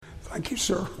Thank you,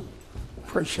 sir.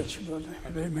 Appreciate you, brother.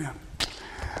 Amen.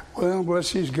 Well, bless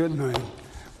his good name.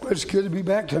 Well, it's good to be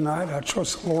back tonight. I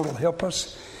trust the Lord will help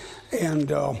us and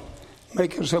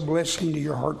make us a blessing to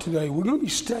your heart today. We're going to be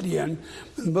studying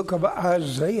the book of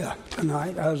Isaiah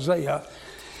tonight, Isaiah.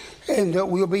 And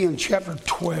we'll be in chapter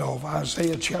 12,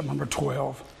 Isaiah chapter number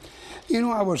 12. You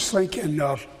know, I was thinking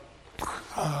a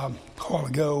while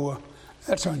ago,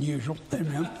 that's unusual,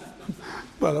 amen.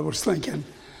 But I was thinking,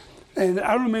 and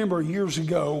I remember years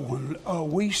ago when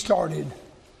we started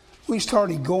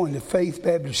going to Faith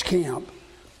Baptist Camp,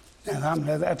 and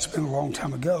that's been a long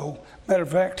time ago. Matter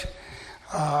of fact,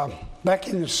 back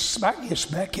in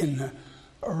the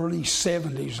early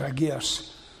 70s, I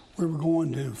guess, we were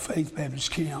going to Faith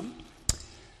Baptist Camp.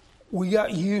 We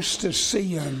got used to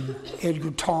seeing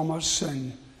Edgar Thomas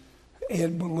and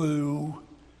Ed Ballou,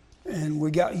 and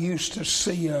we got used to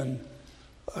seeing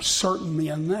certain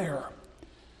men there.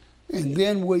 And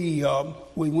then we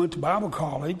went to Bible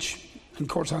college. And of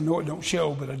course, I know it don't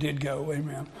show, but I did go,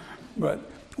 amen. But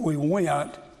we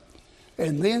went,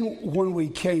 and then when we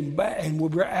came back, and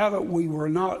we were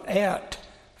not at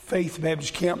Faith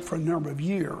Baptist Camp for a number of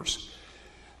years.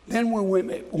 Then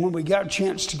when we got a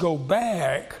chance to go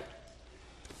back,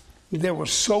 there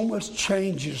was so much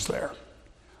changes there.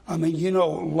 I mean, you know,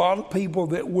 a lot of people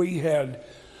that we had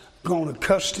grown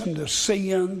accustomed to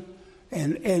seeing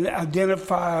and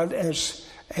identified as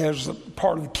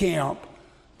part of the camp,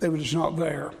 they were just not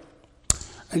there.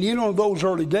 And you know, those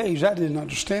early days, I didn't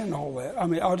understand all that. I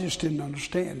mean, I just didn't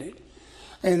understand it.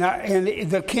 And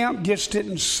the camp just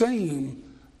didn't seem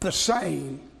the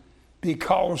same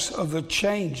because of the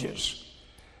changes.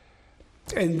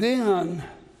 And then,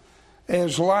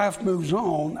 as life moves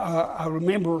on, I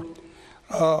remember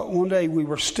one day we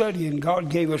were studying, God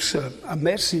gave us a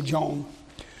message on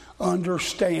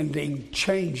understanding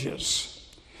changes,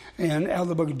 and out of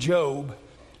the book of Job,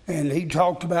 and he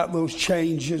talked about those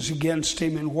changes against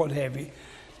him and what have you.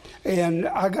 And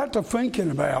I got to thinking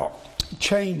about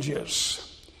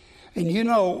changes, and you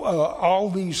know, all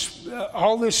this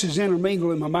is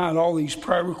intermingled in my mind. All these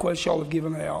prayer requests y'all have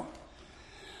given out.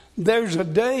 There's a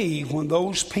day when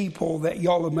those people that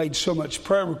y'all have made so much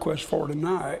prayer requests for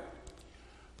tonight,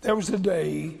 there was a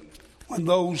day when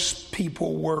those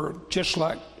people were just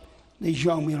like these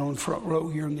young men on the front row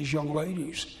here and these young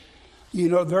ladies. You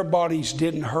know, their bodies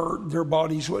didn't hurt. Their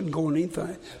bodies wasn't doing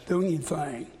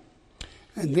anything.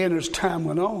 And then as time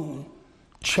went on,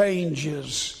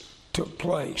 changes took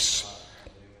place.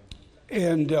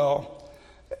 And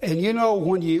you know,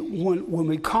 when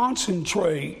we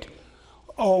concentrate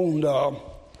on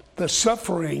the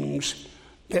sufferings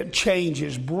that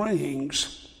changes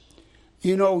brings,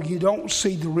 you know, you don't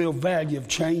see the real value of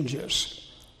changes.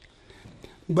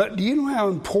 But do you know how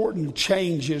important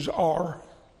changes are?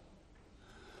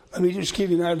 Let me just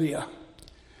give you an idea.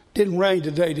 Didn't rain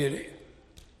today, did it?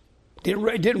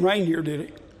 Didn't rain here, did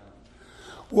it?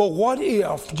 Well, what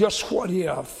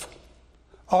if,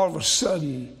 all of a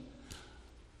sudden,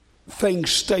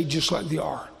 things stayed just like they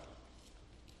are?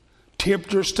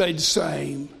 Temperature stayed the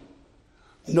same.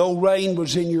 No rain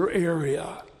was in your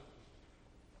area.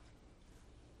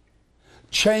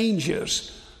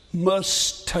 Changes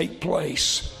must take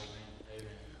place.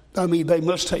 I mean, they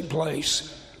must take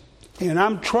place. And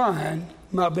I'm trying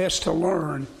my best to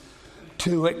learn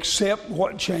to accept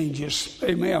what changes.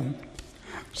 Amen.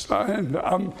 So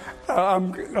I'm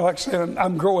like I said,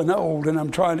 I'm growing old and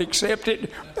I'm trying to accept it.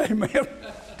 Amen.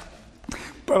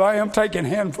 But I am taking a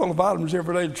handful of vitamins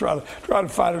every day to try to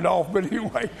fight it off. But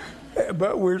anyway,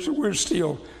 but we're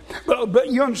still. But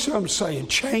you understand what I'm saying?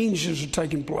 Changes are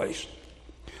taking place.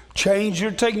 Changes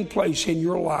are taking place in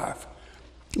your life.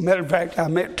 Matter of fact, I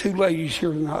met two ladies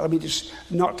here tonight. I mean, just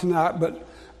not tonight,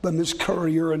 but Miss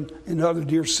Courier and another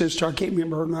dear sister. I can't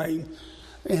remember her name.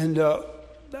 And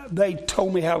they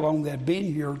told me how long they'd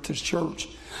been here at this church.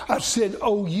 I said,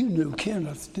 "Oh, you knew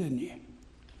Kenneth, didn't you?"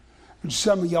 And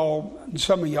some of y'all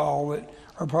that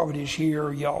are probably just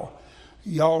here, y'all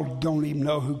don't even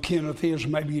know who Kenneth is.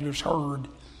 Maybe you just heard.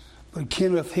 But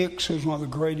Kenneth Hicks is one of the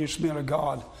greatest men of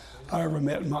God I ever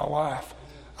met in my life.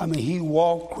 I mean, he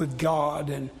walked with God.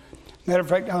 And matter of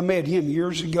fact, I met him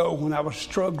years ago when I was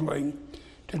struggling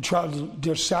to try to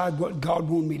decide what God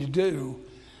wanted me to do.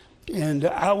 And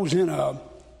I was in a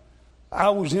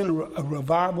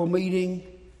revival meeting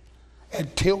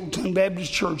at Tilton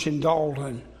Baptist Church in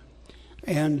Dalton.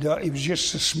 And it was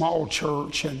just a small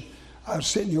church. And I was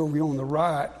sitting over here on the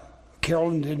right.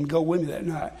 Carolyn didn't go with me that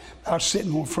night. I was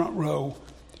sitting on the front row.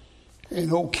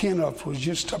 And old Kenneth was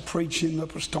just preaching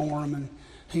up a storm. And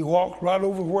he walked right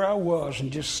over where I was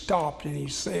and just stopped and he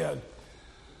said,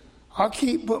 I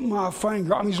can't put my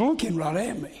finger on it. He's looking right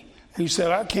at me. He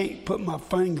said, I can't put my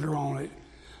finger on it.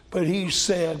 But he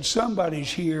said,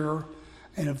 somebody's here,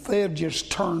 and if they'd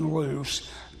just turn loose,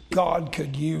 God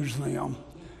could use them.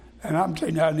 And I'm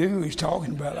telling you, I knew who he was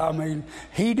talking about. I mean,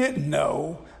 he didn't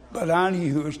know, but I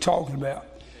knew who he was talking about.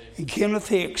 And Kenneth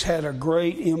Hicks had a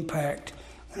great impact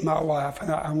in my life,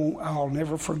 and I'll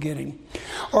never forget him.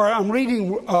 All right, I'm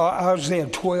reading Isaiah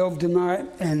 12 tonight,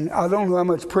 and I don't know how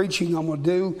much preaching I'm going to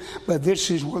do, but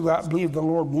this is where I believe the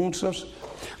Lord wants us.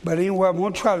 But anyway, I'm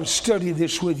going to try to study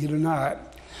this with you tonight.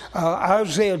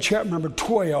 Isaiah chapter number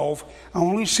 12,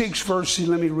 only 6 verses,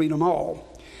 let me read them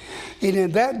all. And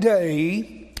in that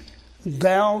day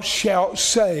thou shalt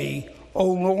say,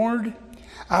 O Lord,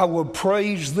 I will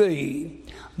praise thee,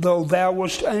 though thou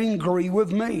wast angry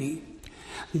with me.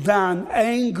 Thine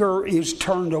anger is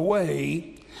turned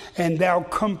away, and thou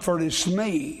comfortest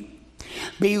me.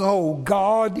 Behold,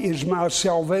 God is my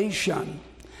salvation.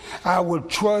 I will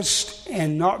trust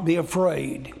and not be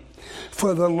afraid.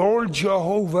 For the Lord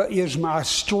Jehovah is my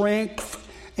strength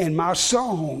and my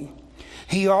song.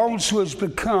 He also has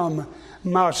become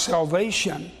my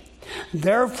salvation.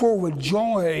 Therefore with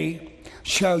joy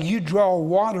shall you draw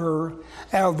water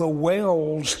out of the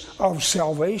wells of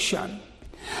salvation.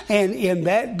 And in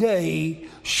that day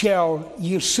shall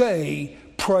you say,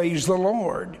 praise the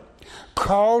Lord.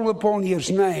 Call upon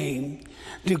his name.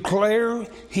 Declare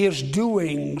his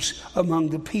doings among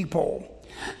the people.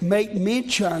 Make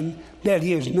mention that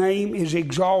his name is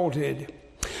exalted.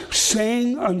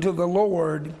 Sing unto the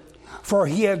Lord, for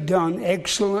he hath done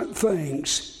excellent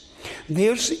things.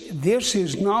 This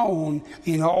is known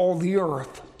in all the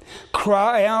earth.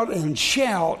 Cry out and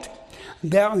shout,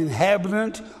 thou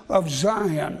inhabitant of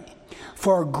Zion,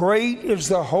 for great is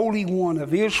the Holy One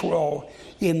of Israel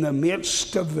in the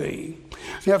midst of thee.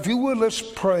 Now, if you would, let's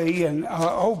pray, and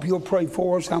I hope you'll pray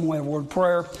for us. I'm going to have a word of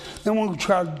prayer. Then we'll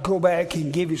try to go back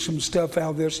and give you some stuff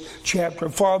out of this chapter.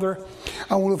 Father,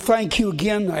 I want to thank you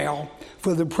again now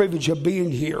for the privilege of being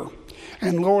here.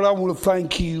 And Lord, I want to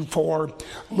thank you for,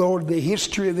 Lord, the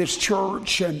history of this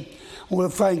church, and I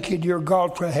want to thank you, dear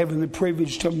God, for having the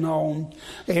privilege to have known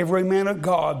every man of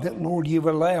God that, Lord, you've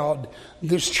allowed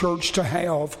this church to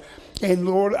have. And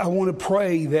Lord, I want to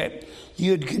pray that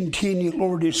you'd continue,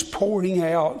 Lord, just pouring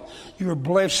out your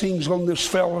blessings on this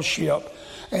fellowship.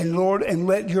 And Lord, and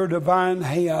let your divine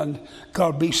hand,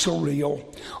 God, be so real.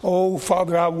 Oh,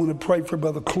 Father, I want to pray for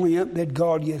Brother Clint, that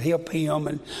God, you'd help him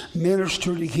and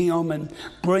minister to him and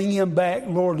bring him back,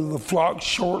 Lord, to the flock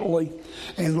shortly.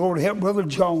 And Lord, help Brother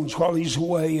Jones while he's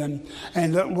away, and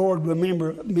let, Lord,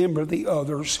 remember the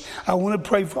others. I want to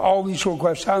pray for all these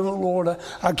requests. I know, Lord,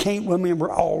 I can't remember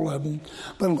all of them.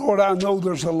 But Lord, I know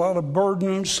there's a lot of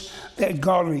burdens that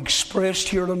God are expressed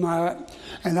here tonight.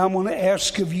 And I want to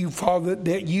ask of you, Father,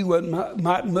 that you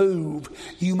might move,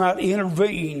 you might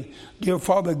intervene, dear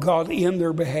Father God, in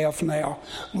their behalf now.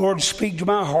 Lord, speak to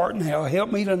my heart now.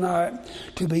 Help me tonight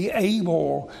to be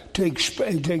able to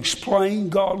explain,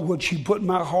 God, what you put in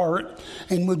my heart.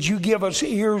 And would you give us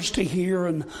ears to hear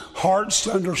and hearts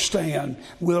to understand?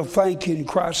 We'll thank you in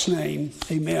Christ's name.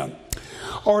 Amen.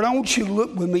 All right, I want you to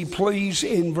look with me, please,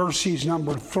 in verse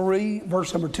number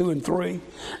 2 and 3.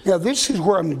 Now, this is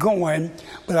where I'm going,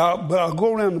 but I'll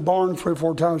go around the barn 3 or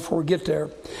 4 times before we get there.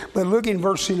 But look in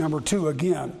verse number 2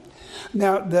 again.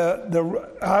 Now, the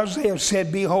Isaiah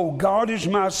said, behold, God is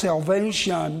my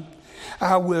salvation.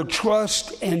 I will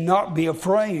trust and not be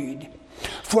afraid.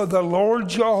 For the Lord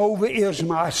Jehovah is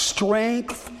my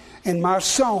strength and my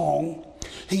song.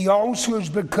 He also has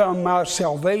become my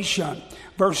salvation.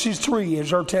 Verses 3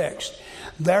 is our text.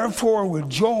 Therefore with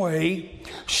joy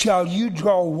shall you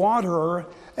draw water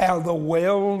out of the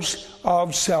wells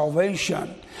of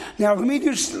salvation. Now let me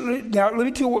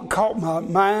tell you what caught my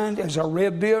mind as I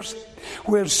read this,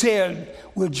 where it said,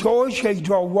 with joy shall you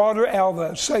draw water out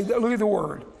of look at the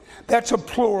word. That's a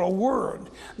plural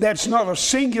word. That's not a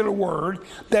singular word.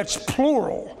 That's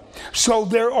plural. So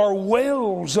there are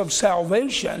wells of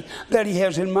salvation that he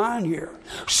has in mind here.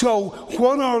 So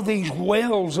what are these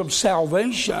wells of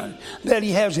salvation that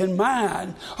he has in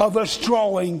mind of us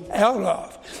drawing out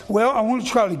of? Well, I want to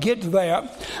try to get to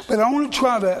that, but I'm going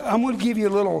to give you a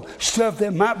little stuff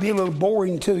that might be a little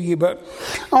boring to you, but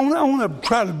I want to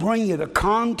try to bring you the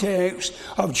context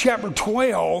of chapter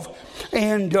 12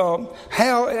 and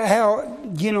how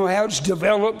it's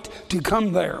developed to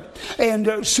come there.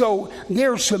 And so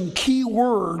there's some some key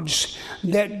words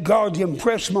that God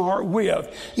impressed my heart with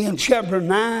in chapter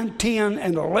 9, 10,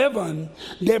 and 11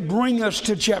 that bring us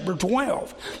to chapter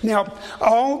 12. Now,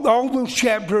 all those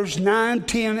chapters, 9,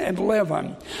 10, and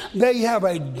 11, they have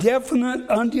a definite,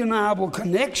 undeniable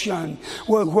connection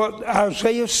with what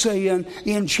Isaiah is saying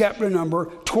in chapter number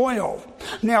 12.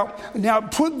 Now,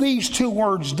 put these two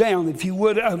words down if you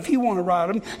would. If you want to write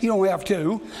them, you don't have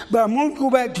to. But I'm going to go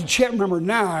back to chapter number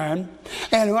 9,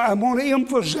 and I want to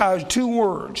emphasize two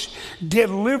words: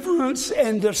 deliverance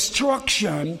and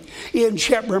destruction in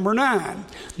chapter number 9.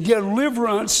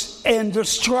 Deliverance and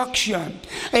destruction.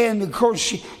 And of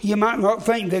course, you might not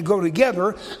think they go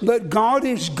together, but God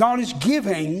is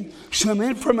giving some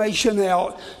information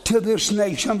out to this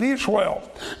nation of Israel.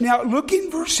 Now, look in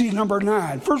verse number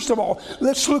 9. First of all,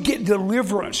 let's look at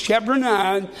deliverance, chapter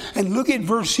 9, and look at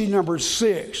verse number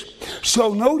 6.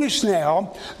 So notice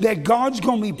now that God's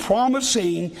going to be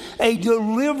promising a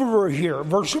deliverer here.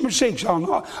 Verse number 6.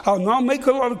 I'll not make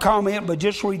a lot of comment, but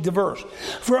just read the verse.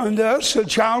 For unto us a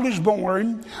child is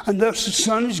born, and thus a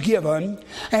son is given,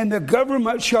 and the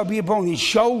government shall be upon his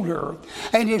shoulder,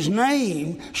 and his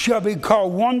name shall be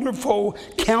called Wonderful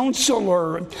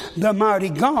Counselor, the Mighty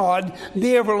God,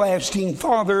 the Everlasting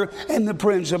Father, and the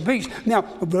Prince of Peace. Now,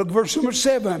 look verse number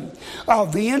 7.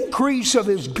 Of the increase of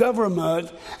his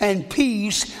government and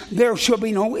peace there shall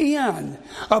be no end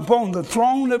upon the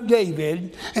throne of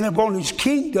David and upon his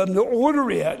kingdom, to order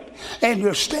it and to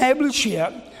establish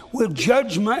it with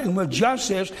judgment and with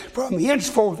justice from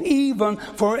henceforth even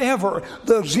forever.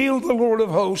 The zeal of the Lord of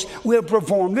hosts will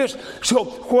perform this. So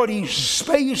what he's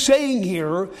saying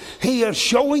here, he is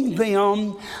showing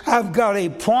them, I've got a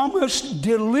promised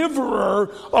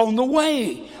deliverer on the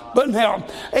way. But now,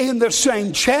 in the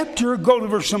same chapter, go to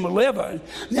verse number 11.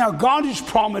 Now, God is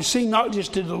promising not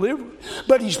just to deliver,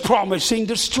 but he's promising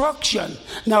destruction.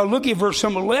 Now, look at verse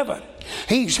number 11.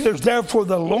 He says, therefore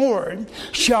the Lord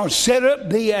shall set up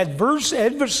the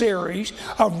adversaries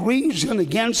of reason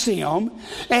against him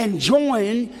and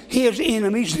join his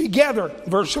enemies together.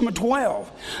 Verse number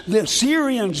 12. The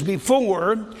Syrians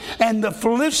before and the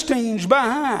Philistines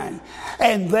behind,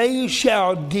 and they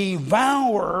shall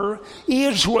devour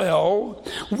Israel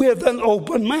with an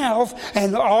open mouth.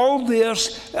 And all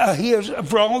this,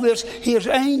 his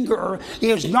anger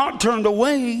is not turned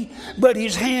away, but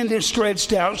his hand is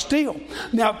stretched out still.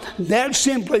 Now, that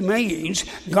simply means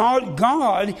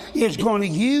God is going to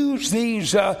use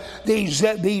these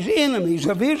enemies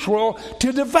of Israel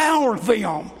to devour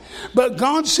them. But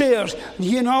God says,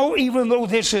 even though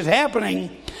this is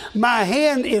happening, my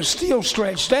hand is still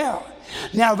stretched out.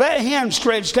 Now, that hand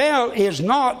stretched out is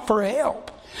not for help.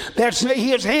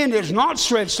 His hand is not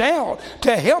stretched out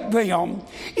to help them.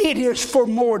 It is for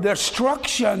more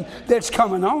destruction that's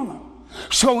coming on them.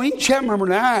 So in chapter number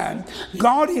 9,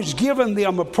 God has given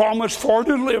them a promise for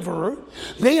deliverer.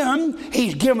 Then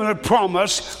he's given a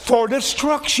promise for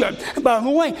destruction. And by the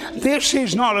way, this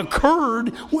has not occurred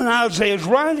when Isaiah is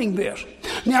writing this.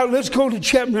 Now let's go to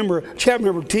chapter number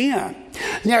 10.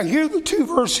 Now here are the two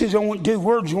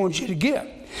words I want you to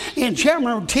get. In chapter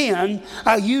number 10,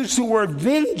 I use the word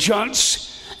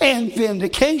vengeance and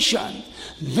vindication.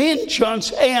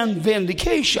 Vengeance and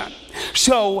vindication.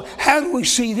 So how do we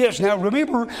see this? Now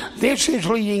remember, this is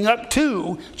leading up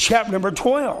to chapter number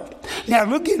 12. Now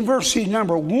look at verse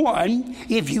number 1,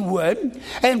 if you would.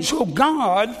 And so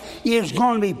God is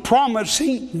going to be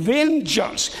promising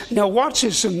vengeance. Now watch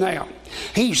this now.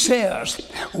 He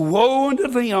says, woe unto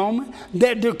them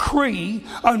that decree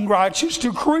unrighteous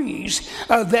decrees,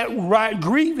 that right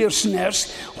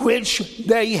grievousness which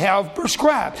they have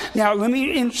prescribed. Now let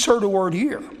me insert a word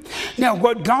here. Now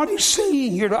what God is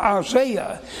saying here to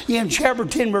Isaiah in chapter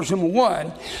 10 verse number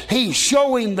 1, he's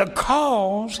showing the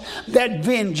cause that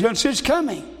vengeance is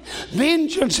coming.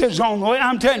 Vengeance is on the way.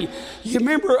 I'm telling you, you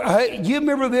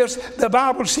remember this? The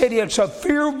Bible said it's a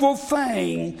fearful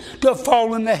thing to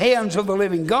fall in the hands of the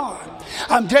living God.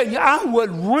 I'm telling you, I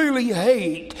would really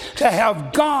hate to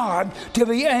have God to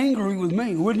be angry with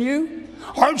me, wouldn't you?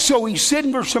 All right, so he said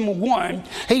in verse number 1,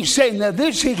 he's saying that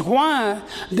this is why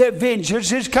that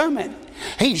vengeance is coming.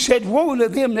 He said, woe to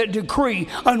them that decree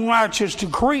unrighteous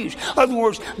decrees. In other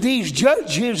words, these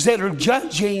judges that are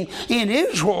judging in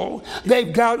Israel,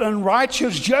 they've got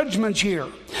unrighteous judgments here.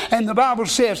 And the Bible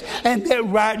says, and that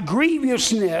right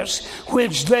grievousness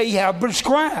which they have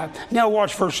prescribed. Now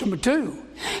watch verse number 2.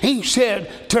 He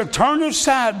said to turn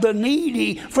aside the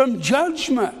needy from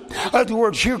judgment. In other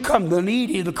words, here come the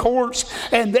needy, the courts,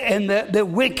 and the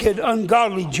wicked,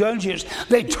 ungodly judges.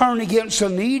 They turn against the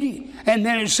needy. And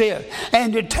then it said,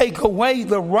 and to take away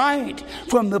the right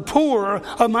from the poor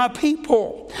of my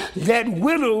people, that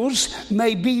widows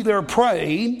may be their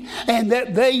prey, and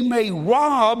that they may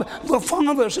rob the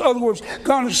fatherless. In other words,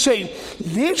 God is saying,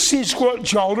 this is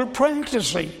what y'all are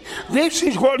practicing. This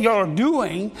is what y'all are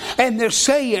doing. And they're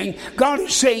saying, God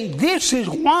is saying, this is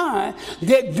why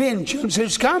that vengeance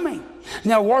is coming.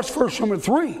 Now watch verse number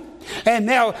 3. And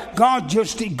now God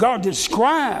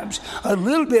describes a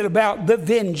little bit about the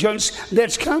vengeance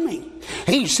that's coming.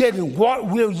 He said, what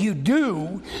will you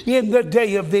do in the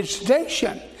day of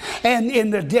visitation and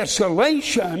in the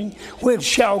desolation which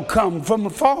shall come from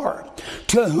afar?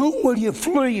 To whom will you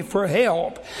flee for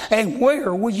help? And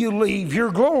where will you leave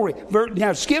your glory?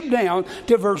 Now skip down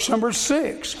to verse number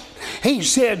 6. He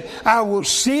said, I will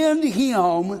send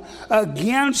him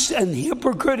against an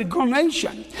hypocritical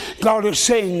nation. God is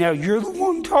saying, now you're the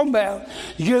one talking about.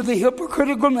 You're the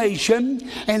hypocritical nation,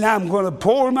 and I'm going to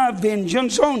pour my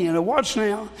vengeance on you. Now watch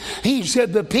now. He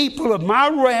said, the people of my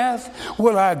wrath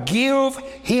will I give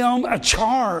him a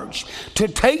charge to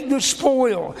take the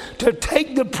spoil, to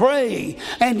take the prey,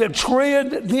 and to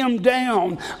tread them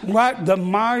down like the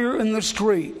mire in the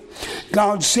street.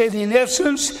 God said, in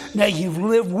essence, now you've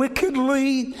lived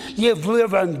wickedly, you've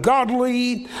lived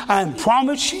ungodly. I'm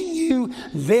promising you,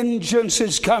 vengeance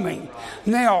is coming.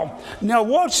 Now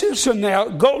watch this, and now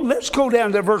let's go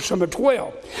down to verse number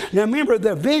 12. Now remember,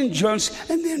 the vengeance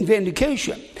and then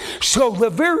vindication. So the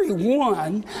very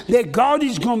one that God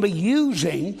is going to be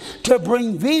using to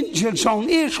bring vengeance on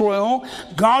Israel,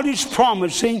 God is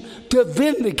promising to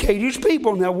vindicate his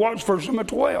people. Now watch verse number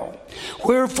 12.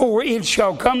 Wherefore it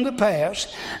shall come to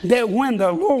pass that when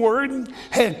the Lord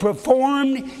had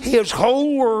performed his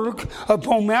whole work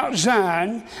upon Mount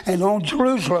Zion and on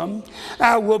Jerusalem,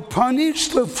 I will punish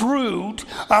the fruit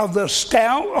of the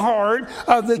stout heart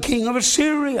of the king of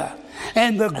Assyria,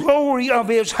 and the glory of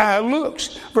his high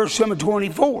looks. Verse number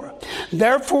 24.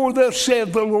 Therefore thus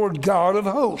saith the Lord God of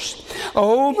hosts,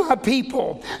 O my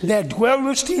people that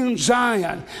dwellest in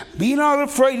Zion, be not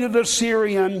afraid of the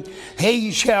Syrian. He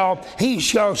shall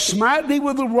smite thee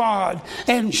with a rod,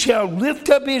 and shall lift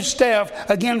up his staff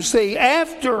against thee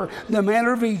after the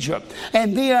manner of Egypt.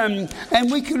 And then,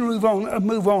 and we can move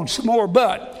on some more,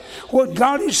 but what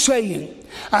God is saying,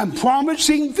 I'm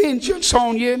promising vengeance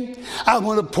on you. I'm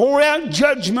going to pour out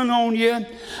judgment on you.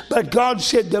 But God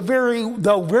said the very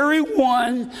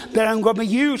one that I'm going to be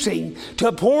using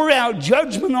to pour out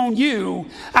judgment on you,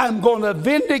 I'm going to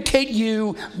vindicate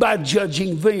you by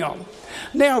judging them.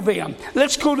 Now then,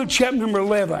 let's go to chapter number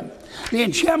 11.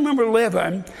 In chapter number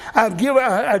 11,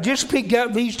 I just picked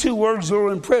out these two words that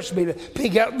will impress me to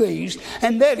pick out these,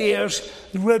 and that is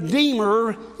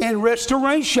Redeemer and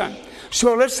restoration.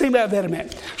 So let's think about that a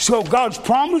minute. So God's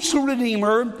promised a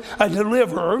Redeemer, a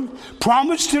deliverer,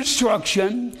 promised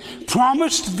destruction,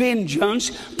 promised vengeance,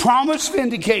 promised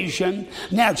vindication.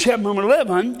 Now chapter number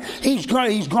 11, he's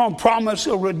going to promise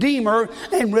a Redeemer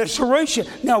and restoration.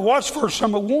 Now watch verse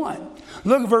number 1.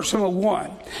 Look at verse number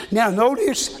 1. Now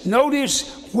notice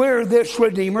where this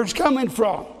Redeemer is coming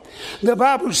from. The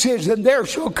Bible says that there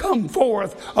shall come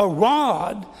forth a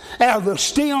rod out of the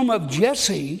stem of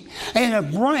Jesse, and a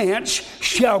branch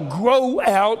shall grow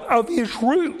out of his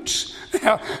roots.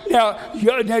 Now,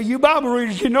 you Bible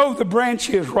readers, you know the branch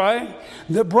is, right?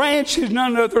 The branch is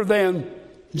none other than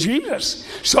Jesus.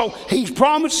 So he's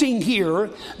promising here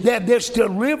that this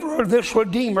deliverer, this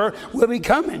Redeemer will be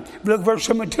coming. Look, verse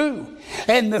number 2.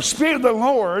 And the Spirit of the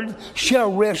Lord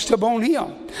shall rest upon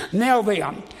him. Now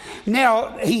then,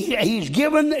 he's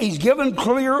given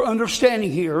clear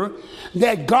understanding here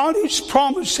that God is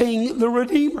promising the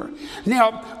Redeemer.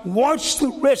 Now, watch the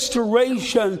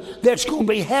restoration that's going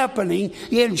to be happening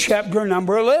in chapter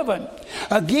number 11.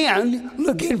 Again,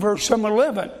 look in verse number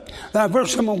 11.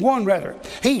 Verse number 1, rather.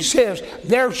 He says,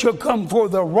 there shall come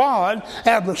forth a rod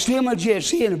out of the stem of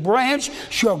Jesse, and a branch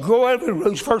shall grow out of the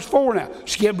roots. Verse 4 now.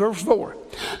 Skip verse 4.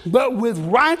 But with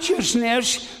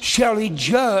righteousness shall he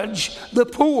judge the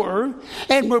poor,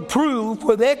 and reprove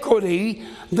with equity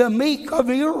the meek of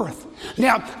the earth.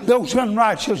 Now, those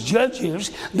unrighteous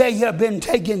judges, they have been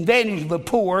taking advantage of the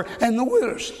poor and the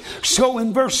widows. So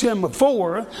in verse number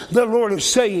 4, the Lord is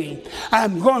saying,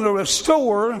 I'm going to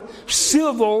restore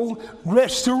civil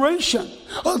restoration.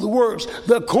 In other words,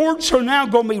 the courts are now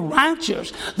going to be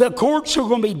righteous. The courts are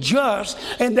going to be just,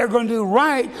 and they're going to do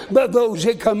right by those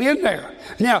that come in there.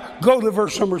 Now, go to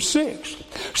verse number 6.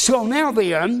 So now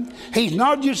then, he's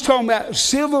not just talking about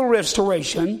civil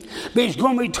restoration, but he's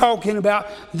going to be talking about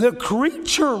the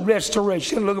creature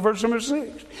restoration. Look at verse number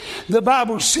 6. The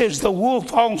Bible says, the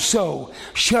wolf also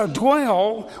shall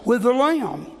dwell with the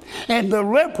lamb, and the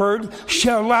leopard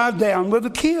shall lie down with the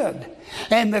kid,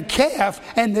 and the calf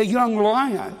and the young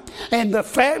lion, and the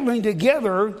fatling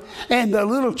together, and the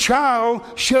little child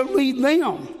shall lead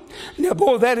them. Now,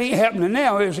 boy, that ain't happening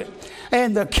now, is it?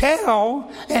 And the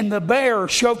cow and the bear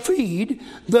shall feed,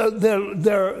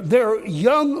 their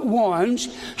young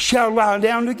ones shall lie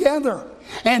down together,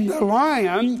 and the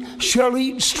lion shall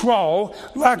eat straw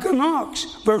like an ox.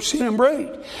 Verse number 8.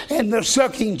 And the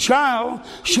sucking child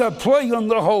shall play on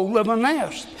the hole of a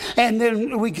nest. And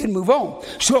then we can move on.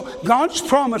 So God's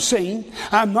promising,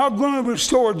 I'm not going to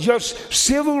restore just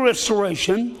civil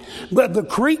restoration, but the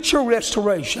creature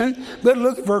restoration. But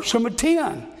look at verse number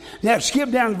 10. Now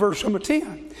skip down to verse number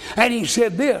 10. And he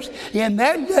said this, in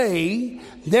that day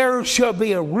there shall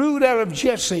be a root out of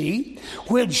Jesse,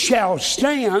 which shall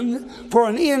stand for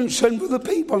an ensign for the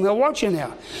people. Now watch it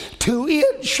now. To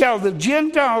it shall the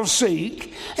Gentiles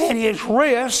seek, and his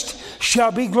rest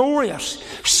shall be glorious.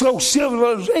 So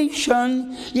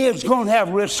civilization is going to have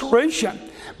restoration.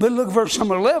 But look at verse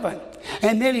number 11.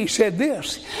 And then he said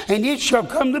this, and it shall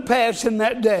come to pass in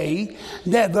that day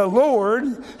that the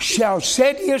Lord shall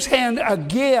set his hand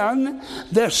again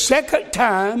the second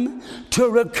time to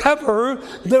recover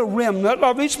the remnant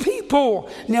of his people.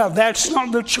 Now that's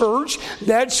not the church,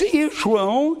 that's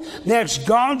Israel, that's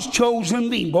God's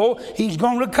chosen people. He's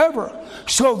going to recover.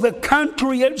 So the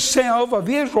country itself of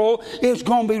Israel is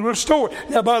going to be restored.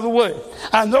 Now, by the way,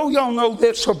 I know y'all know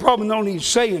this, so probably no need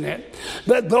saying it,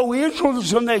 but though Israel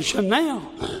is a nation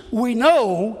now, we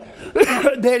know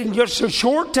that in just a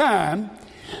short time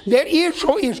that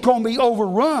Israel is going to be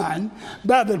overrun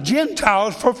by the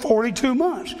Gentiles for 42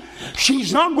 months.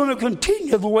 She's not going to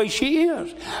continue the way she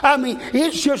is. I mean,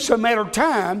 it's just a matter of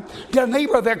time. The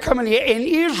neighbor they're coming in, and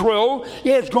Israel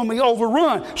is going to be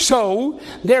overrun. So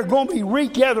they're going to be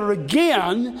regathered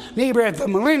again, neighbor at the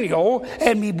millennial,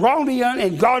 and be brought in,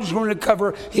 and God's going to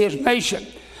cover his nation.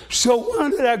 So why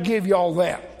did I give you all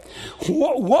that?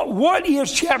 What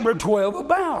is chapter 12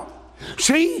 about?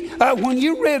 See, when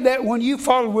you read that, when you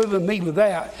followed with me with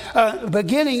that,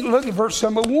 beginning, look at verse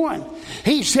number 1.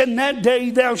 He said, in that day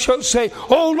thou shalt say,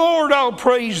 O Lord, I'll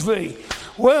praise thee.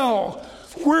 Well,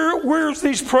 where's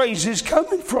these praises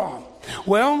coming from?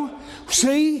 Well,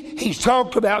 see, he's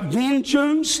talked about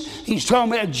vengeance, he's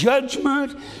talking about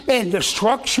judgment and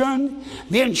destruction.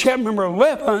 Then chapter number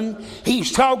 11,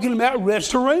 he's talking about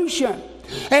restoration.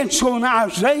 And so when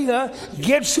Isaiah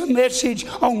gets the message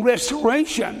on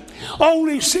restoration,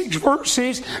 only 6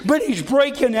 verses, but he's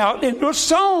breaking out into a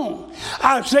song.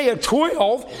 Isaiah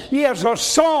 12, he has a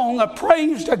song of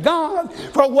praise to God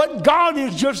for what God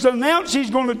has just announced he's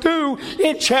going to do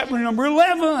in chapter number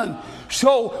 11.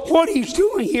 So what he's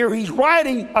doing here, he's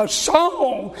writing a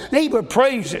song, neighbor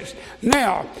praises.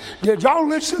 Now, did y'all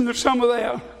listen to some of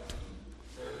that?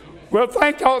 Well,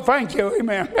 thank you,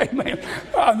 amen, amen.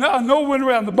 I know we went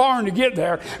around the barn to get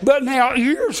there, but now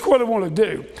here's what I want to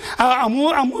do. I'm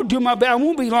going to do my best. I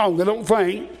won't be long, I don't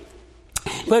think.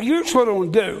 But here's what I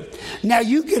want to do. Now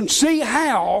you can see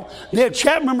how that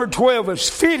chapter number 12 is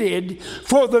fitted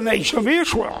for the nation of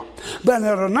Israel. But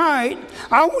now tonight,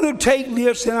 I want to take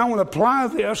this and I want to apply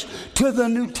this to the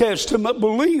New Testament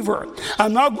believer.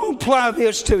 I'm not going to apply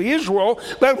this to Israel,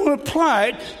 but I'm going to apply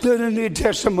it to the New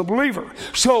Testament believer.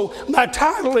 So my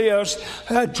title is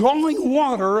Drawing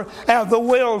Water Out of the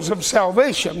Wells of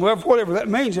Salvation. Well, whatever that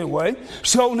means anyway.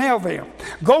 So now then,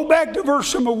 go back to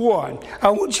verse number 1.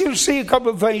 I want you to see a couple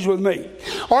of things with me.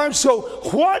 All right, so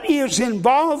what is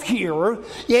involved here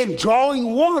in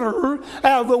drawing water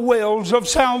out of the wells of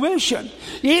salvation?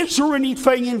 Is there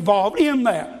anything involved in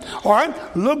that? All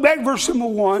right, look back verse number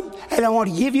 1, and I want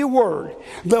to give you a word.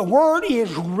 The word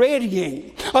is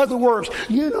readying. In other words,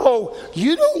 you don't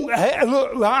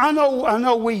look, I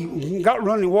know we got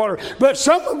running water, but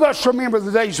some of us remember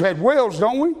the days we had wells,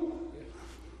 don't we?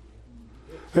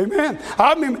 Amen.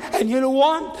 I mean, and you know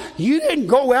what? You didn't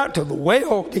go out to the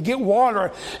well to get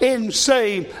water and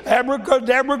say,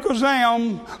 abracadabra,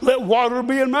 let water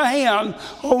be in my hand.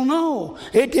 Oh no,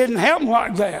 it didn't happen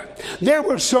like that. There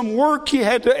was some work you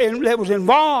had to, and that was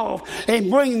involved in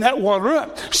bringing that water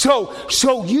up. So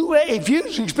you, if you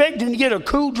was expecting to get a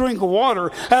cool drink of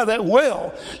water out of that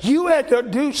well, you had to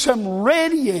do some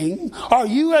readying, or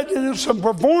you had to do some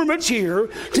performance here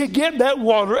to get that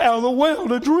water out of the well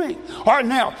to drink. All right,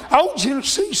 now, I want you to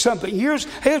see something. Here's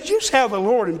just how the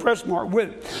Lord impressed my heart with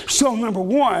it. So, number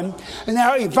one,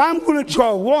 now if I'm going to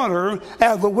draw water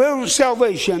out of the well of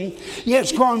salvation,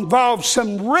 it's going to involve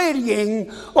some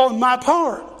readying on my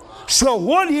part. So,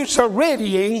 what is the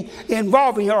readying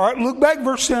involving? All right, look back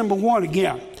verse number 1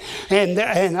 again. And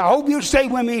I hope you'll stay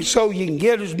with me so you can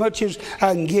get as much as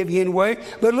I can give you anyway.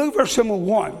 But look verse number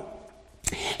 1.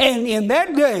 And in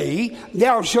that day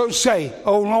thou shalt say,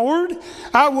 O Lord,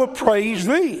 I will praise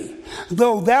thee.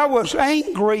 Though thou wast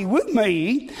angry with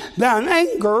me, thine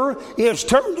anger is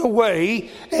turned away,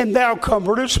 and thou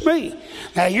comfortest me.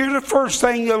 Now here's the first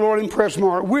thing the Lord impressed my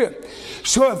heart with.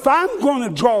 So if I'm going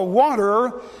to draw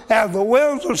water out of the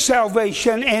wells of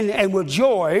salvation and with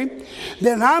joy,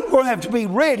 then I'm going to have to be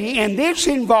ready, and this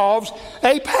involves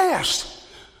a past.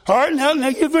 All right, now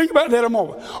you think about that a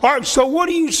moment. All right, so what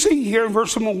do you see here in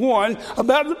verse number 1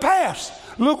 about the past?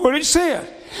 Look what it said.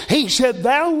 He said,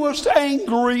 thou wast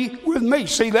angry with me.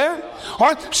 See that?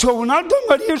 All right, so we're not talking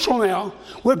about Israel now.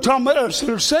 We're talking about us that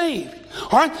are saved.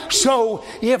 All right, so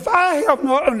if I have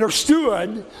not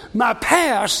understood my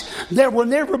past, there will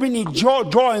never be any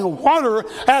drawing of water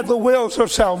out of the wells of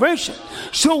salvation.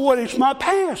 So what is my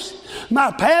past?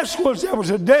 My past was there was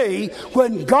a day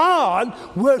when God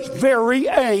was very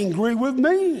angry with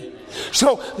me.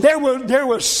 So there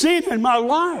was sin in my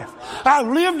life. I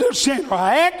lived a sinner.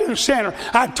 I acted a sinner.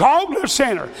 I talked a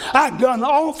sinner. I'd done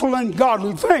awful and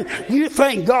ungodly things. You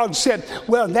think God said,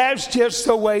 well, that's just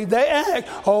the way they act.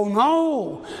 Oh,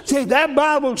 no. See, that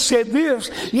Bible said this.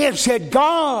 It said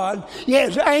God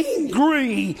is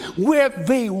angry with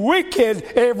the wicked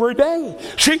every day.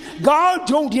 See, God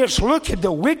don't just look at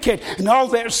the wicked and all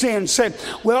that sin and say,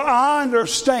 well, I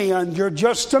understand you're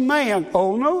just a man.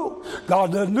 Oh, no.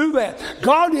 God doesn't do that.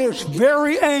 God is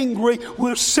very angry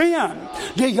with sin.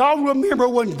 Do y'all remember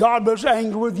when God was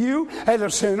angry with you as a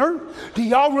sinner? Do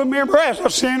y'all remember as a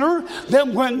sinner that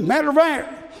when, matter of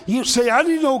fact, you say, I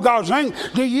didn't know God was angry.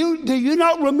 Do you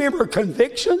not remember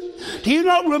conviction? Do you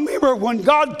not remember when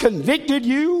God convicted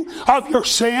you of your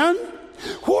sin?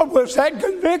 What was that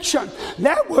conviction?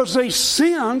 That was a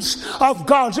sense of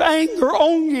God's anger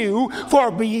on you for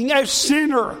being a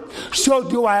sinner. So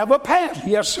do I have a past?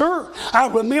 Yes, sir. I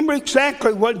remember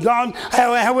exactly what God,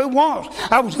 how it was.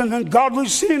 I was an ungodly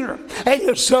sinner.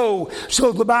 And so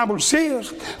the Bible says,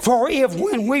 for if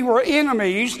when we were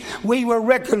enemies, we were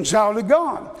reconciled to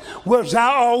God. Was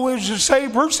I always the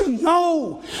same person?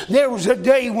 No. There was a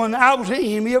day when I was an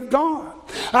enemy of God.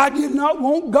 I did not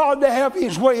want God to have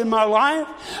His way in my life.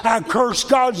 I cursed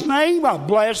God's name. I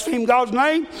blasphemed God's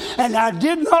name. And I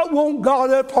did not want God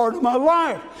that part of my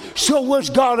life. So was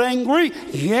God angry?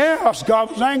 Yes,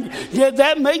 God was angry. Did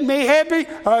that make me happy?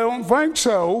 I don't think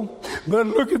so. But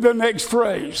look at the next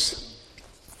phrase.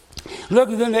 Look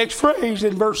at the next phrase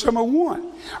in verse number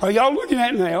 1. Are y'all looking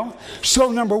at it now?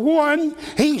 So number 1,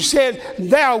 he said,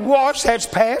 thou wast, that's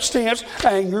past tense,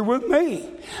 angry with me.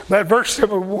 But verse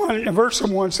number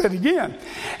 1 said again,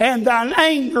 and thine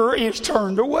anger is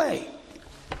turned away.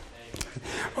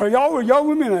 Are y'all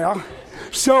with me now?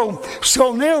 So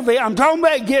now I'm talking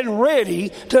about getting ready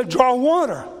to draw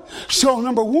water. So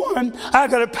number 1, I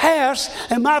got a past,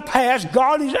 and my past,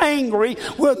 God is angry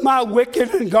with my wicked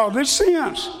and godly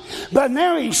sins. But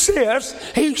now he says,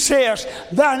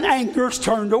 thine anger is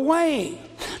turned away.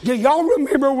 Do y'all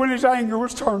remember when his anger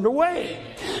was turned away?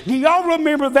 Do y'all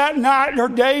remember that night or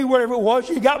day, whatever it was,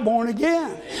 you got born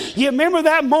again? You remember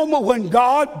that moment when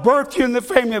God birthed you in the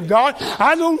family of God?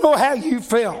 I don't know how you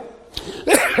felt.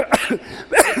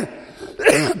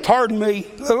 Pardon me,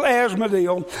 little asthma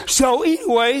deal. So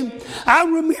anyway, I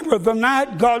remember the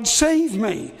night God saved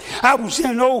me. I was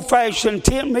in an old-fashioned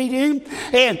tent meeting,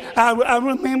 and I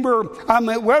remember,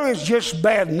 well, it's just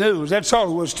bad news. That's all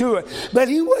there was to it. But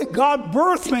anyway, God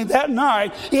birthed me that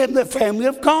night in the family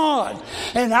of God.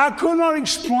 And I could not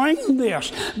explain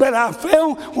this, but I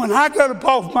felt when I got up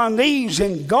off my knees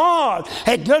and God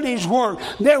had done His work,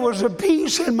 there was a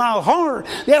peace in my heart.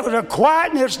 There was a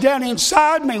quietness down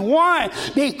inside me. Why?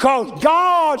 Because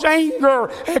God's anger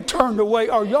had turned away.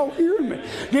 Are y'all hearing me?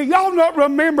 Do y'all not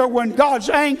remember when God's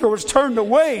anger was turned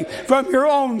away from your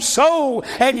own soul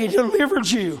and He delivered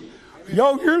you?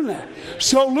 Y'all hearing that?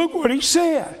 So look what he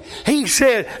said. He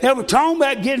said, now we're talking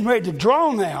about getting ready to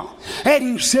draw now. And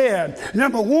he said,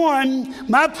 number one,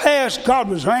 my past, God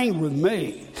was angry with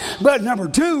me. But number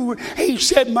two, he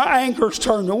said, my anger's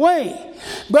turned away.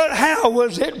 But how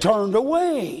was it turned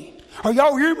away? Are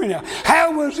y'all hearing me now?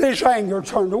 How was this anger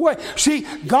turned away? See,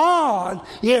 God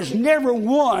is never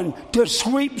one to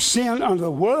sweep sin under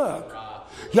the rug.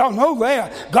 Y'all know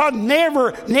that. God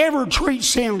never treats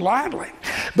sin lightly.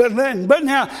 But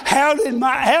now, how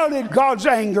did God's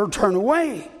anger turn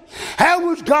away? How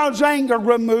was God's anger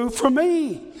removed from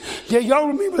me? Do y'all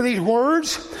remember these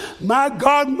words? My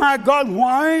God,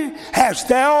 why hast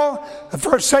thou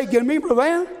forsaken me? Remember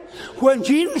that? When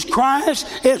Jesus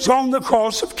Christ is on the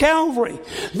cross of Calvary,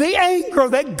 the anger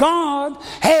that God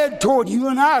had toward you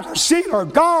and I, the sinner,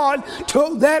 God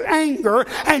took that anger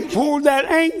and poured that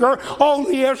anger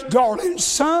on His darling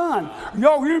Son.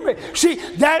 Y'all hear me? See,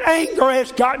 that anger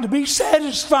has got to be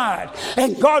satisfied.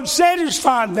 And God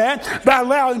satisfied that by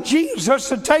allowing Jesus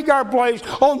to take our place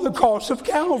on the cross of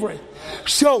Calvary.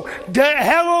 So,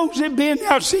 how long has it been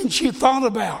now since you thought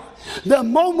about the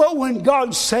moment when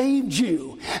God saved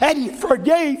you and He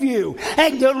forgave you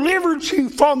and delivered you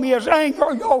from His anger?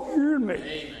 Are y'all hearing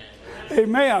me?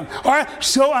 Amen. All right,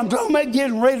 so I'm talking about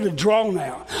getting ready to draw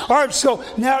now. All right, so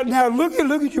now look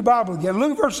at your Bible again.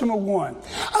 Look at verse number 1.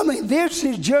 I mean, this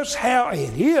is just how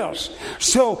it is.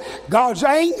 So God's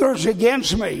anger is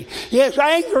against me. His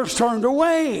anger's turned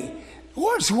away.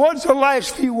 What's the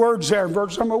last few words there in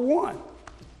verse number 1?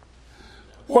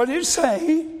 What did it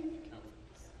say?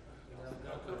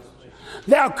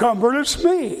 Thou comfortest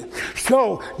me.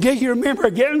 So, do you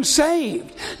remember getting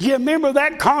saved? You remember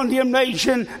that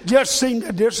condemnation just seemed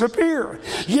to disappear?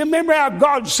 You remember how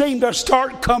God seemed to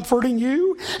start comforting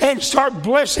you and start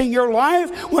blessing your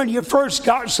life when you first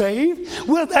got saved?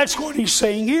 Well, that's what He's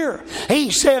saying here.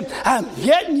 He said, I'm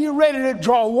getting you ready to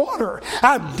draw water.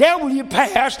 I've dealt with you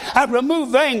past. I've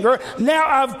removed anger. Now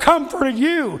I've comforted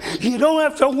you. You don't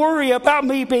have to worry about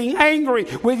me being angry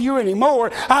with you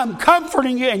anymore. I'm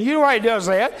comforting you. And you know why He does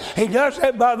that? He does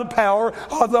that by the power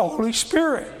of the Holy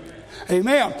Spirit.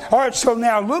 Amen. All right, so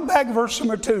now look back at verse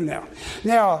number 2 now.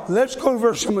 Now, let's go to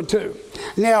verse number 2.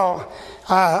 Now,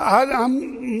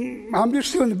 I'm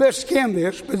just doing the best I can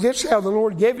this, but this is how the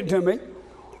Lord gave it to me.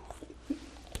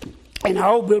 And I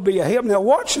hope it'll be a help. Now,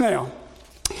 watch now.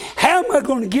 How am I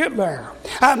going to get there?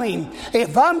 I mean,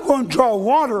 if I'm going to draw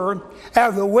water out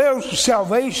of the wells of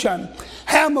salvation,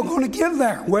 how am I going to get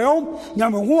there? Well,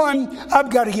 number one, I've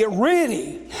got to get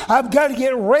ready. I've got to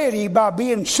get ready by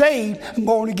being saved and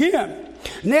born again.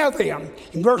 Now then,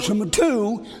 in verse number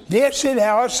 2, this is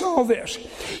how I saw this.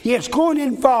 It's going to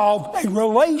involve a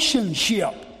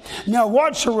relationship. Now,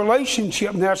 what's a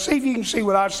relationship? Now, see if you can see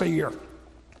what I see here.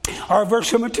 All right,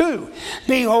 verse number 2.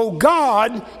 Behold,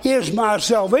 God is my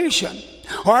salvation.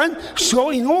 All right, so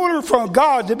in order for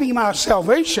God to be my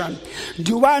salvation,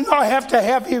 do I not have to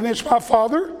have Him as my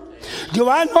Father? Do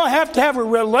I not have to have a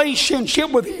relationship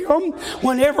with Him? If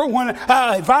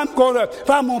I'm going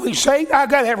to be saved, I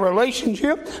got to have a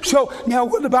relationship. So now,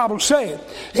 what the Bible said?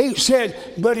 He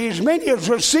said, "But as many as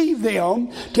receive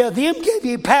them, to them gave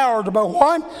He power to be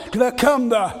what? To become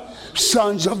the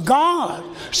sons of God."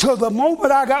 So the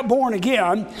moment I got born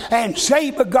again and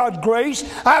saved by God's grace,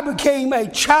 I became a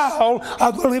child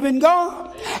of the living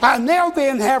God. I now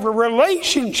then have a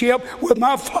relationship with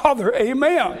my Father.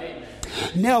 Amen.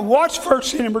 Now watch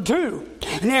verse number 2.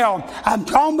 Now I'm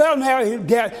talking about now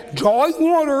that drawing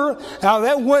water out of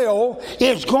that well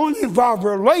is going to involve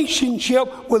a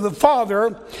relationship with the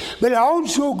Father, but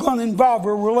also going to involve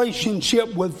a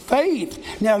relationship with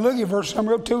faith. Now look at verse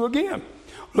number 2 again.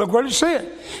 Look what it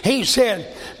said. He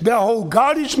said, "Behold,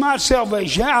 God is my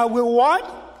salvation. I will" what?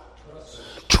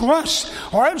 Trust.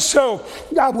 All right, so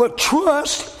I will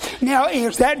trust. Now,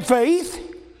 is that faith?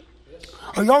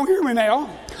 Are y'all hear me now?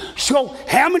 So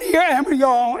how many of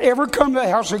y'all ever come to the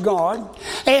house of God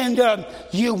and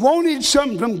you wanted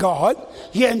something from God,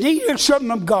 you needed something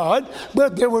from God,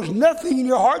 but there was nothing in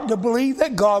your heart to believe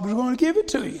that God was going to give it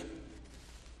to you?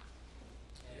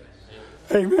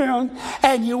 Amen.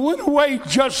 And you went away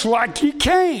just like you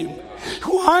came.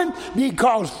 Why?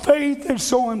 Because faith is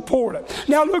so important.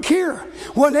 Now look here.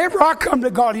 Whenever I come to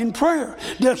God in prayer,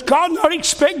 does God not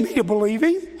expect me to believe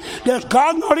Him? Does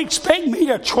God not expect me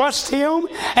to trust Him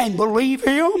and believe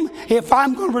Him if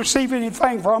I'm going to receive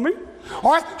anything from Him?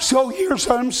 All right, so here's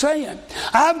what I'm saying.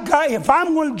 If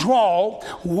I'm going to draw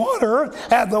water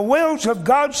out of the wells of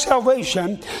God's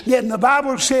salvation, then the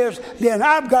Bible says, then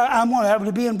I'm going to have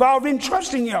to be involved in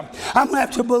trusting Him. I'm going to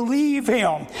have to believe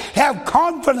Him, have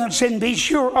confidence and be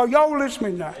sure. Are y'all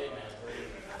listening now?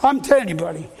 I'm telling you,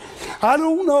 buddy. I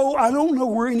don't know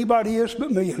where anybody is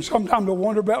but me, and sometimes I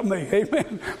wonder about me.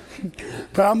 Amen.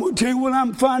 But I'm going to tell you what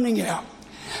I'm finding out.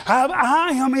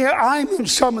 I am in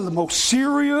some of the most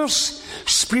serious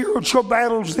spiritual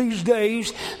battles these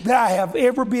days that I have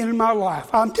ever been in my life.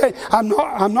 I'm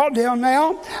not down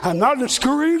now. I'm not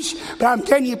discouraged. But I'm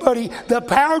telling you, buddy, the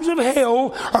powers of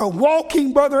hell are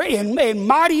walking, brother, in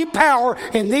mighty power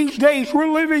in these days we're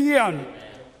living in.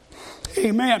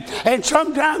 Amen. And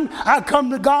sometimes I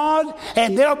come to God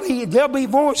and there'll be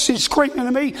voices screaming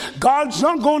to me, God's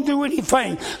not going to do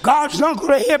anything. God's not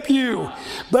going to help you.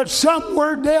 But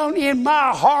somewhere down in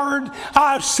my heart,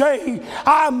 I say,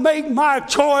 I make my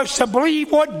choice to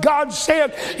believe what God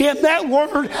said in that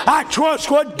word. I trust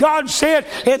what God said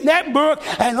in that book.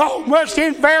 And almost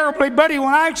invariably, buddy,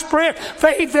 when I express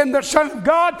faith in the Son of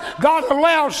God, God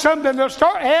allows something to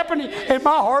start happening in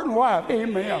my heart and life.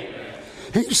 Amen.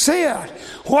 He said,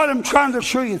 what I'm trying to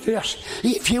show you this,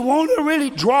 if you want to really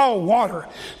draw water,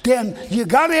 then you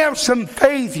got to have some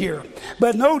faith here.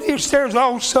 But notice there's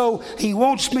also, he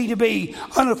wants me to be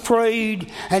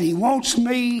unafraid, and he wants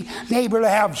me, neighbor, to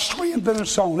have strength in a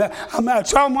song. Now, I'm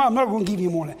not going to give you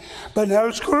more than that. But now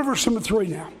let's go to verse number 3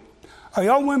 now. Are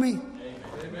y'all with me?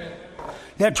 Amen.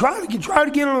 Now try to get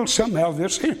a little something out of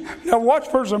this. Now watch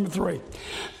verse number 3.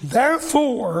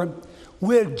 Therefore,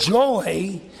 with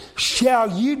joy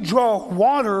shall you draw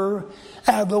water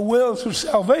out of the wells of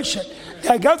salvation.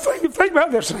 Now, you got to think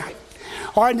about this now.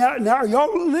 All right, now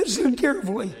y'all listen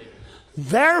carefully.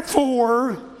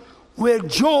 Therefore,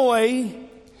 with joy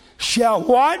shall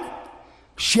what?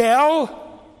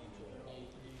 Shall?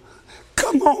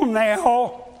 Come on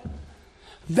now.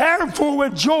 Therefore,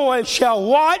 with joy shall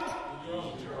what?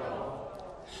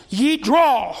 Ye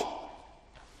draw.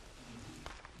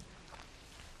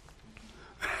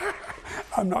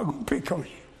 I'm not going to pick on you.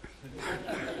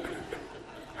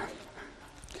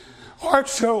 All right,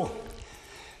 so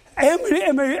how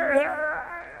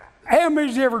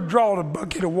many's ever drawn a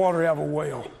bucket of water out of a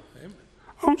well?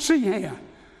 I don't see hand.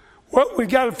 Well, we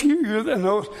got a few here that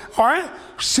knows. All right,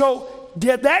 so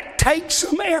did that take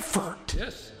some effort?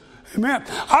 Yes. Amen.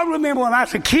 I remember when I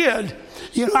was a kid,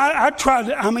 I tried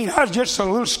to, I was just a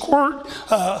little squirt,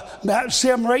 about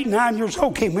 7 or 8, 9 years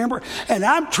old, can't remember, and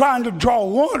I'm trying to draw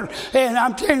water, and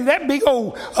I'm telling you, that big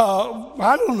old,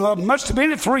 I don't know, it must have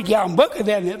been a 3-gallon bucket,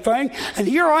 that thing, and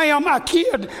here I am, a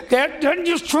kid, that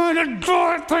just trying to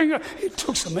draw that thing. It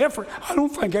took some effort. I don't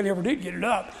think I ever did get it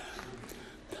up.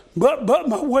 But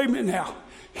wait a minute now.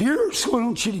 Here's what I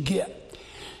want you to get.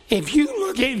 If you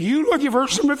look at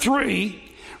verse number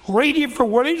 3, read it for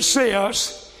what it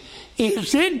says.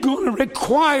 Is it going to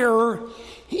require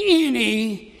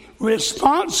any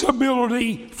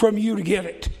responsibility from you to get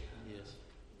it?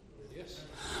 Yes.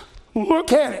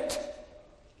 Look at it.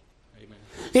 Amen.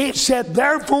 It said,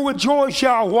 therefore with joy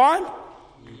shall what?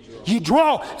 You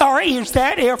draw. All right, is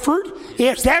that effort?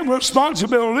 Is that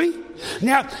responsibility?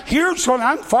 Now, here's what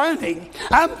I'm finding.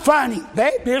 I'm finding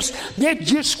Baptists that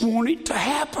just want it to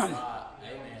happen.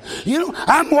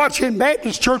 I'm watching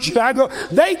Baptist churches. I go,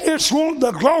 they just want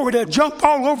the glory to jump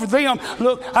all over them.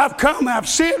 Look, I've come, I've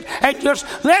sinned, and just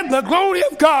let the glory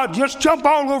of God just jump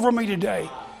all over me today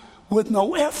with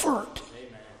no effort.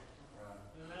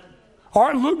 All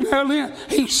right, look now then.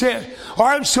 He said, all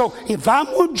right, so if I'm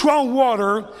going to draw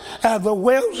water out of the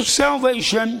wells of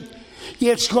salvation,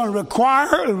 it's going to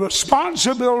require a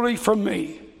responsibility from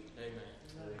me.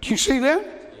 Do you see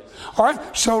that? All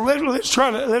right, so let's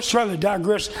try to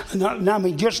digress.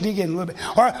 Just dig in a little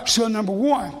bit. All right, so number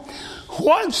 1,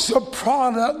 what's the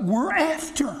product we're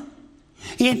after?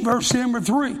 In verse number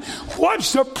 3,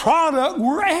 what's the product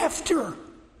we're after?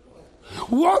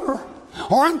 Water.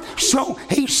 All right, so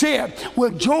he said,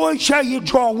 with joy shall you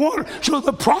draw water. So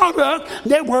the product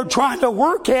that we're trying to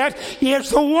work at is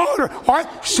the water. All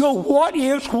right, so what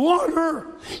is water?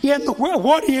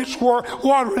 What is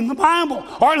water in the Bible?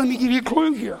 All right, let me give you a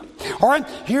clue here. All right,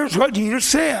 here's what Jesus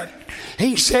said.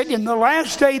 He said, in the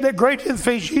last day, the great of the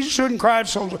feast, Jesus stood and cried,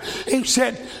 soldier. He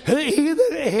said,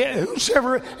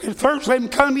 whosoever is thirsty, let him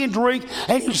come and drink.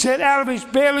 And he said, out of his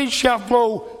belly shall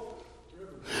flow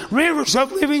rivers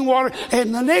of living water.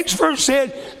 And the next verse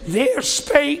said, there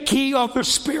spake he of the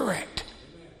Spirit.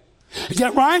 Is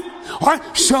that right? All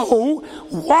right. So,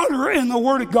 water in the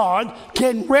Word of God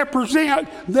can represent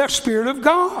the Spirit of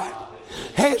God.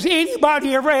 Has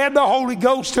anybody ever had the Holy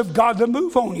Ghost of God to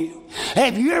move on you?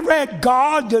 Have you ever had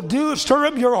God to stir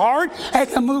up your heart and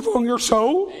to move on your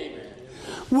soul?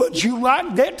 Would you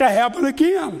like that to happen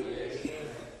again?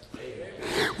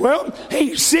 Well,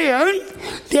 he said,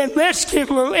 then let's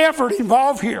get a little effort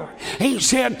involved here. He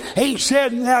said,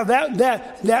 now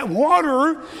that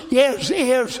water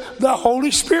is the Holy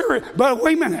Spirit. But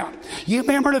wait a minute now. You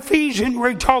remember in Ephesians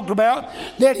where he talked about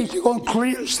that he's going to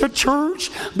cleanse the church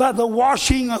by the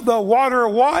washing of the water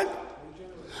of what?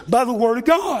 By the Word of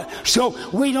God. So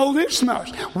we know this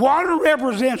much. Water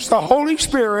represents the Holy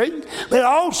Spirit, but it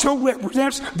also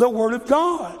represents the Word of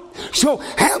God. So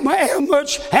how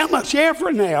much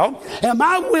effort now am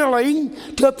I willing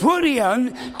to put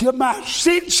in to my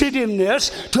sensitiveness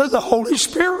to the Holy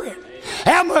Spirit?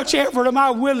 How much effort am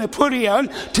I willing to put in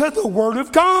to the Word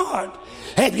of God?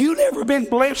 Have you never been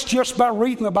blessed just by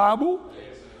reading the Bible?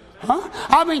 Huh?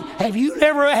 I mean, have you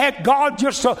never had God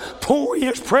just to pour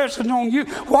His presence on you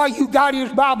while you got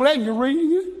His Bible and you're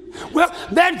reading it? Well,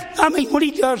 when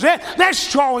He does that,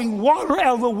 that's drawing water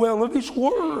out of the well of His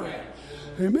Word.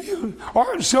 Amen. All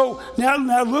right, so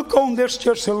now look on this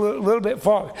just a little bit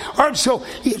farther. All right, so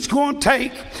it's going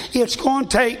to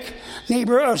take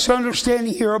neighbor us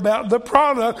understanding here about the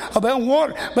product, about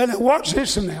water. But now watch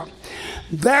this now.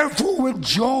 Therefore with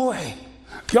joy.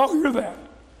 Y'all hear that?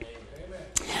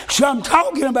 So I'm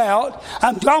talking about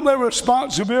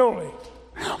responsibility.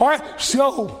 All right,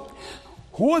 so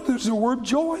what does the word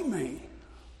joy mean?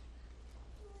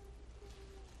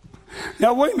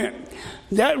 Now wait a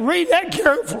minute. Read that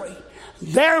carefully.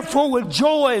 Therefore with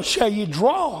joy shall you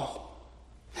draw.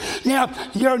 Now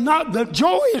the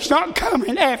joy is not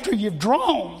coming after you've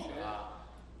drawn.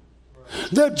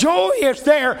 The joy is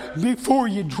there before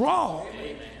you draw.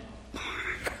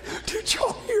 Did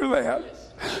y'all hear that?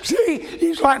 See,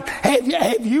 he's like,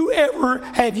 have you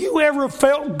ever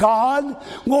felt God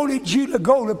wanted you to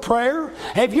go to prayer?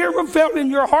 Have you ever felt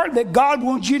in your heart that God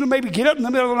wants you to maybe get up in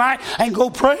the middle of the night and go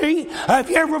pray? Have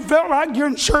you ever felt like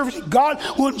during service God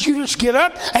wants you to just get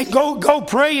up and go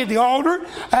pray at the altar?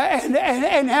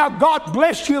 And how God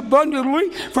blessed you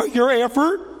abundantly for your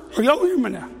effort? Are y'all hearing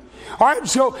me now? All right,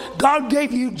 so God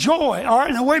gave you joy. All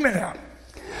right, now wait a minute now.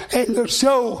 And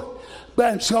so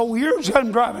here's what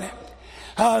I'm driving at.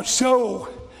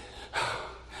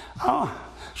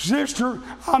 Sister,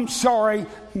 I'm sorry,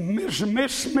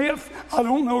 Miss Smith, I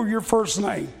don't know your first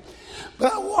name.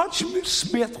 But I watched Miss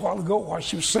Smith a while ago while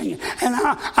she was singing. And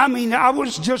I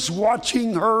was just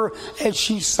watching her as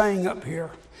she sang up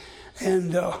here.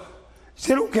 And is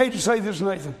it okay to say this,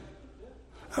 Nathan?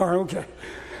 All right, okay.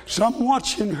 So I'm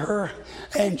watching her,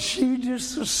 and she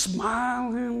just was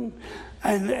smiling.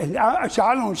 And I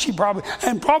don't know, she probably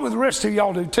the rest of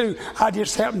y'all do too. I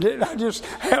just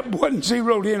wasn't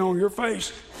zeroed in on your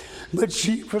face. But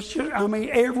she was just,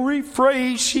 every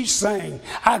phrase she sang,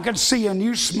 I could see a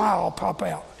new smile pop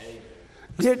out.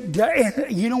 And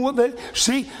you know what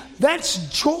that's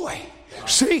joy.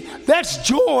 See, that's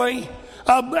joy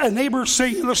of a neighbor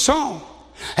singing a song.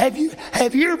 Have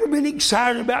you ever been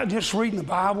excited about just reading the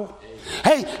Bible?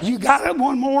 Hey, you got up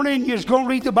one morning, you're just going to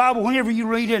read the Bible whenever you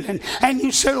read it, and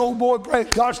you said, oh boy, praise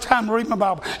God, it's time to read my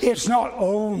Bible. It's not,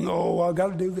 oh no, I've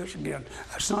got to do this again.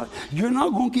 You're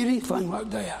not going to get anything like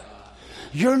that.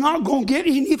 You're not going to get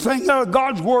anything out of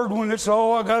God's Word when it's,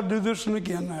 oh, I got to do this one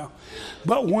again now.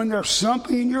 But when there's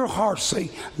something in your heart, see,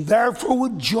 therefore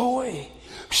with joy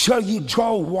shall you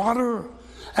draw water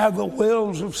out of the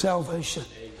wells of salvation.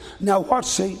 Now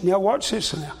watch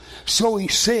this now. So he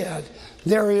said,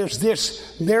 there is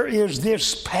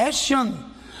this passion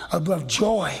of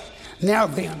joy. Now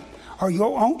then, I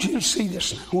want you to see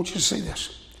this now. I want you to see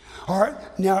this. All right.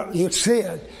 Now it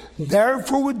said,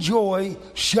 therefore with joy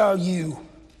shall you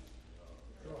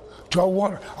draw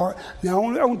water. All right. Now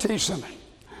I want to tell you something.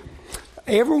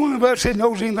 Every one of us that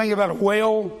knows anything about a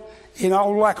well, in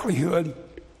all likelihood,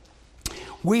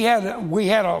 we had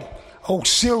a old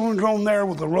cylinder on there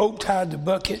with a rope tied to the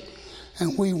bucket,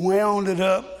 and we wound it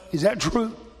up. Is that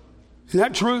true? Is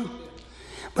that true?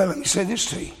 But let me say this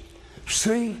to you.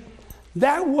 See,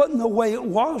 that wasn't the way it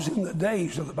was in the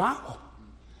days of the Bible.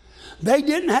 They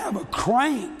didn't have a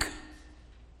crank.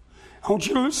 I want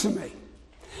you to listen to me.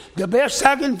 The best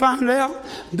I can find out,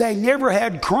 they never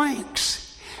had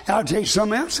cranks. I'll tell you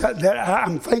something else that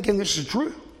I'm thinking this is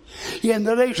true. In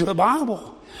the days of the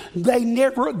Bible, they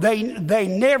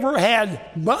never had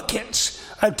buckets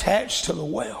attached to the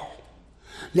well.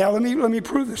 Now let me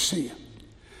prove this to you.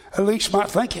 At least my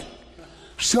thinking.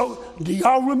 So do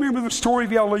y'all remember the story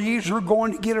of Eliezer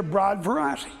going to get a bride for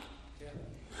Isaac?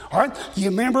 All right. You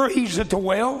remember he's at the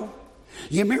well?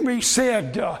 You remember he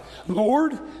said,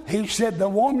 Lord, he said, the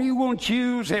woman you want to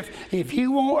choose, if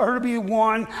you want her to be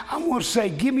one, I'm going to say,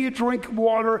 give me a drink of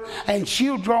water, and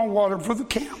she'll draw water for the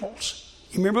camels.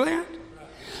 You remember that?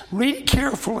 Read it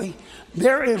carefully.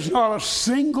 There is not a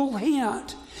single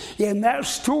hint in that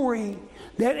story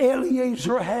that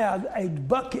Eliezer had a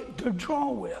bucket to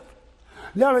draw with.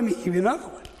 Now let me give you another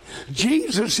one.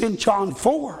 Jesus in John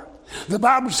 4, the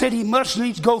Bible said he must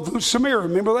needs go through Samaria.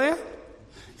 Remember that?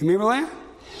 You remember that?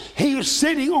 He is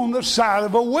sitting on the side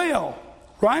of a well,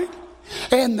 right?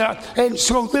 And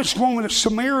so this woman of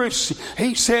Samaria,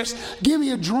 he says, give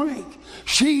me a drink.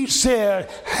 She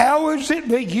said, how is it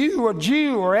that you, a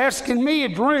Jew, are asking me a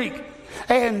drink?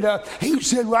 And he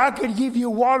said, well, I could give you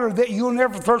water that you'll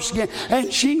never thirst again.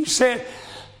 And she said,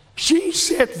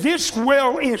 this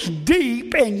well is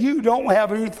deep and you don't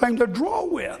have anything to draw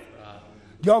with.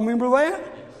 Y'all remember that?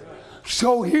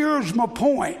 So here's my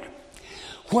point.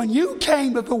 When you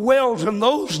came to the wells in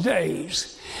those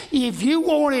days, if you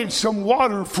wanted some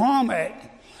water from it,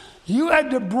 you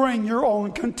had to bring your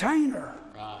own container.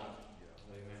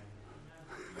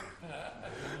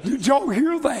 Did y'all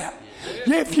hear that?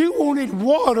 If you wanted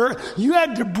water, you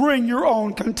had to bring your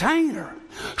own container.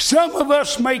 Some of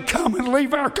us may come and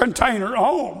leave our container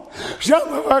home. Some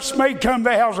of us may come to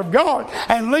the house of God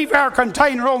and leave our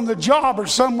container on the job or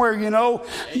somewhere, you know.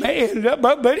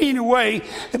 But anyway,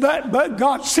 but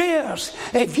God says,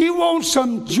 if you want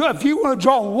to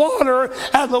draw water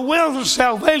out of the wells of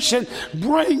salvation,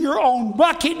 bring your own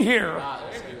bucket here.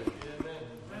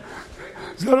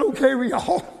 Is that okay with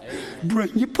y'all? Bring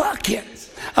your bucket.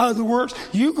 In other words,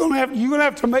 you're gonna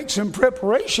have to make some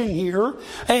preparation here,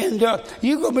 and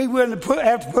you're gonna be willing to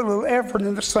have to put a little effort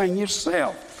in this thing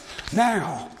yourself.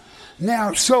 Now,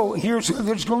 so here's what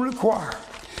it's going to require.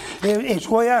 It's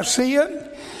the way I see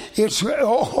it. It's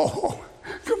come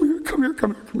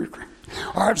here.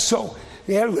 All right, so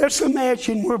let's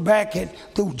imagine we're back at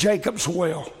the Jacob's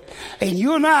well, and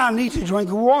you and I need to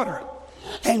drink water,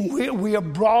 and we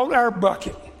have brought our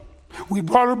bucket. We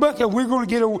brought our bucket. We're going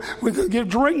to get a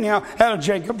drink now out of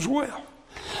Jacob's well.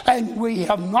 And we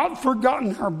have not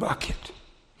forgotten our bucket.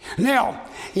 Now,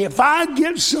 if I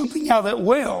get something out of that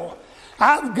well,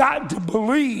 I've got to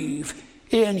believe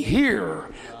in here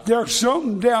there's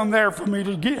something down there for me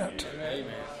to get.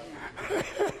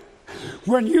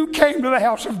 When you came to the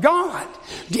house of God,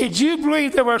 did you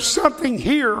believe there was something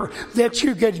here that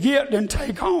you could get and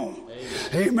take home?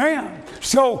 Amen.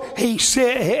 So he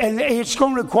said, and it's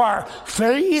going to require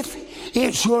faith.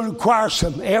 It's going to require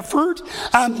some effort.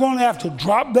 I'm going to have to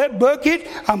drop that bucket.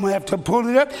 I'm going to have to pull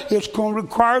it up. It's going to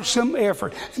require some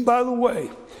effort. And by the way,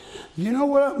 you know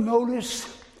what I've noticed?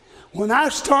 When I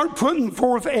start putting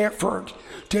forth effort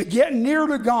to get near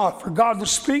to God, for God to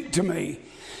speak to me,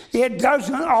 it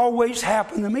doesn't always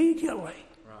happen immediately.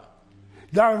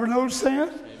 Did I ever notice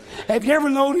that? Have you ever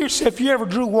noticed, if you ever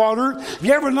drew water, have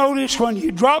you ever noticed when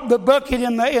you drop the bucket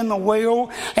in the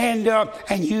well and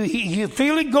you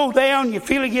feel it go down, you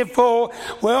feel it get full,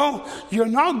 well, you're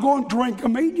not going to drink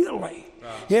immediately.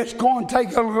 It's going to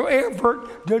take a little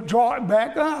effort to draw it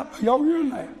back up. Y'all hear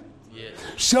that? Yes.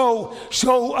 So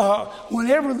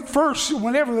whenever the first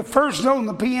note on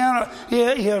the piano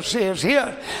is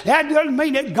hit, that doesn't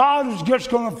mean that God is just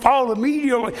going to fall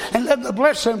immediately and let the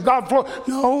blessing of God flow.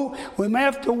 No, we may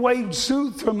have to wade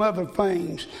through some other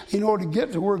things in order to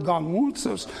get to where God wants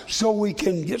us, so we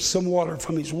can get some water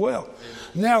from His well.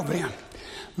 Now then,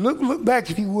 look back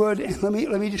if you would, and let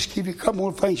me just give you a couple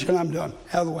more things, and I'm done.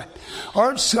 Out of the way.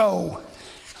 All right, so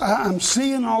I'm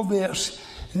seeing all this.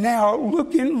 Now,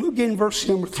 look in verse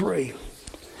number 3.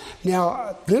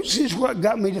 Now, this is what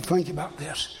got me to think about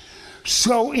this.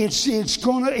 So if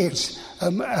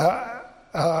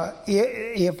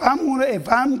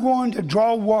I'm going to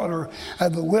draw water out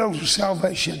of the wells of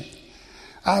salvation,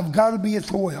 I've got to be at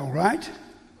the well, right?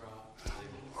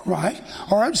 Right.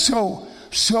 All right. So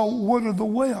what are the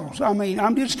wells? I mean,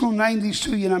 I'm just going to name these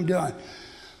to you, and I'm done.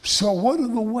 So what are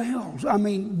the wells? I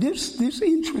mean, this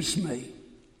interests me.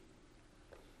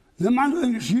 That might not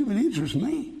interest you, but it interests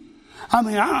me. I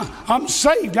mean, I'm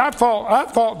saved. I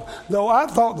thought the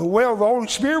well of the Holy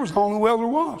Spirit was the only well there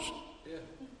was. Yeah.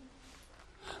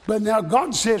 But now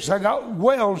God says I got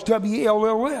wells,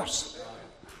 WELLS.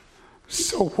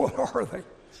 So what are they?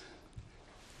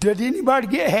 Did anybody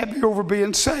get happy over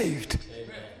being saved?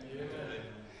 Amen.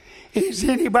 Is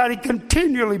anybody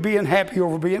continually being happy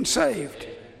over being saved?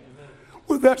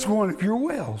 Well, that's one of your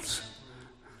wells.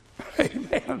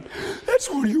 Amen. That's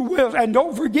one of your wells. And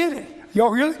don't forget it.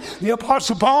 Y'all hear it? The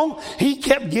Apostle Paul, he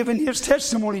kept giving his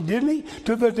testimony, didn't he?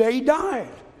 To the day he died.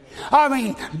 I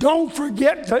mean, don't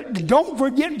forget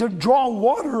to draw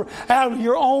water out of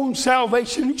your own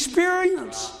salvation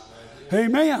experience.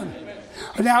 Amen.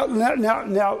 Now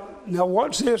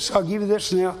watch this. I'll give you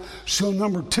this now. So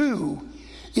number 2,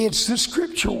 it's the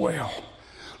scripture well.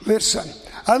 Listen,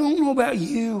 I don't know about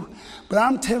you, but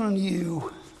I'm telling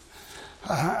you,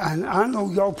 And I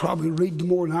know y'all probably read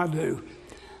more than I do,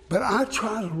 but I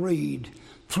try to read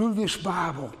through this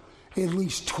Bible at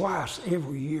least twice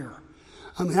every year.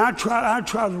 I mean, I try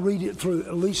to read it through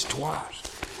at least twice.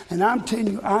 And I'm telling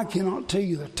you, I cannot tell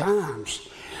you the times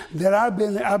that I've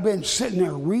been sitting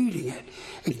there reading it,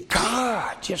 and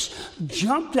God just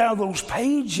jumped out of those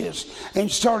pages and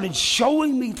started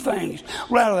showing me things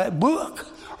right out of that book.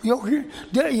 You hear?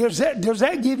 Does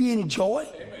that give you any joy?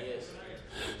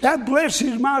 That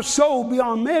blesses my soul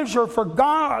beyond measure for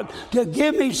God to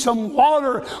give me some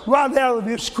water right out of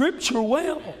this scripture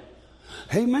well.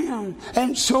 Amen.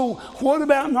 And so what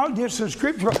about not just the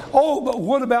scripture? Oh, but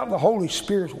what about the Holy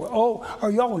Spirit? Oh, are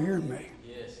y'all hearing me?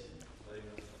 Yes.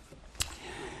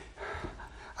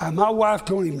 My wife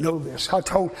don't even know this.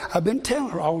 I've been telling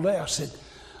her all day. I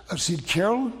said,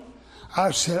 Carolyn,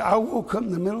 I woke up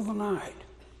in the middle of the night.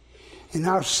 And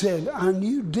I said, I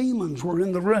knew demons were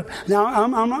in the room. Now,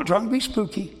 I'm not trying to be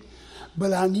spooky,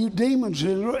 but I knew demons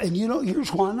in the room. And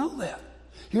here's why I know that.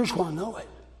 Here's why I know it.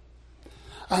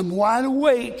 I'm wide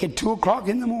awake at 2 o'clock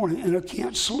in the morning, and I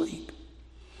can't sleep.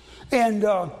 And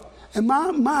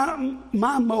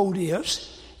my mode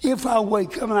is, if I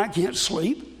wake up and I can't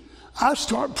sleep, I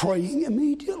start praying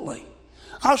immediately.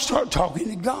 I start talking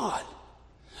to God.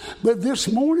 But this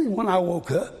morning when I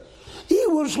woke up, it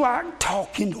was like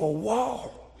talking to a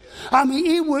wall. I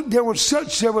mean, there were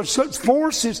such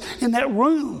forces in that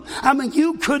room. I mean,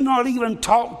 you could not even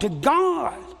talk to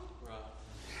God.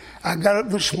 I got up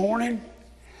this morning,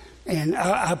 and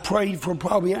I prayed for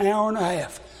probably an hour and a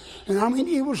half. And I mean,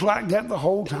 it was like that the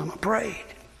whole time I prayed.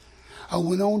 I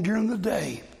went on during the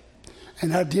day,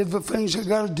 and I did the things I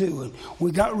got to do. And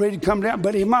we got ready to come down.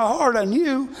 But in my heart, I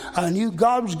knew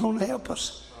God was going to help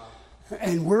us.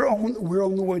 And we're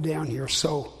on the way down here.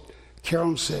 So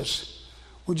Carolyn says,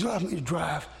 would you like me to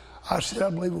drive? I said, I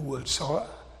believe I would. So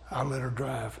I let her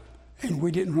drive. And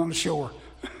we didn't run ashore.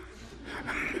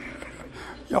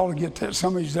 Y'all will get that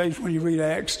some of these days when you read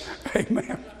Acts.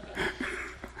 Amen.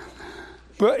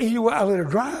 But anyway, I let her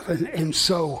drive. And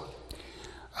so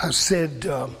I said,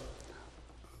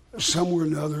 somewhere or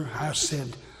another, I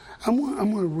said, I'm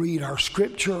going to read our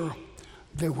scripture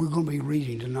that we're going to be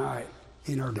reading tonight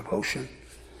in our devotion.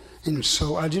 And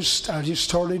so I just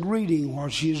started reading while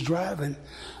she is driving,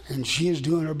 and she is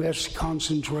doing her best to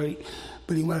concentrate.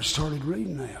 But anyway, I started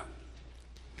reading that.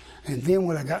 And then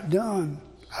when I got done,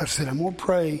 I said, I'm going to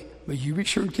pray, but you be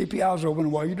sure to keep your eyes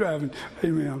open while you're driving.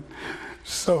 Amen.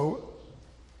 So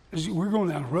we're going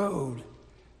down the road,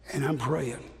 and I'm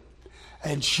praying.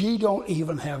 And she don't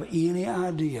even have any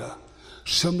idea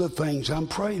some of the things I'm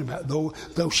praying about,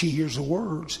 though she hears the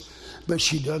words, but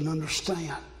she doesn't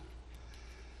understand.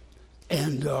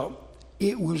 And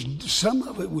some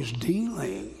of it was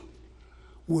dealing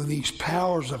with these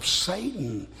powers of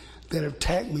Satan that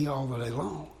attack me all the day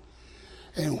long.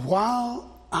 And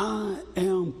while I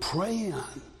am praying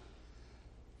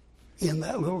in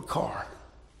that little car,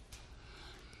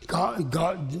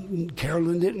 God,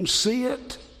 Carolyn didn't see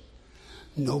it.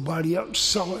 Nobody else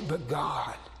saw it but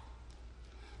God.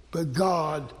 But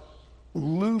God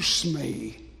loosed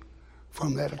me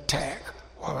from that attack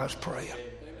while I was praying.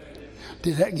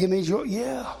 Did that give me joy?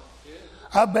 Yeah.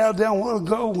 I bowed down a while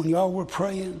ago when y'all were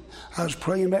praying. I was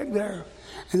praying back there.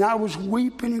 And I was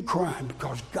weeping and crying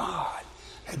because God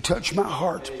had touched my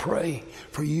heart to pray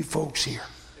for you folks here.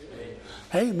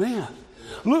 Amen.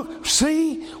 Look,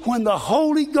 see, when the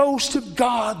Holy Ghost of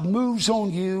God moves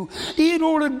on you, you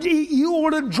ought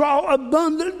to draw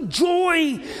abundant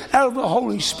joy out of the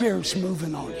Holy Spirit's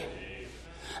moving on you.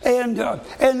 And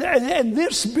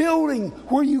this building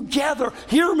where you gather,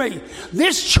 hear me,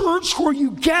 this church where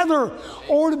you gather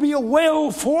ought to be a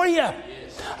well for you.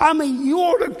 I mean, you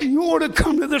ought to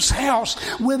come to this house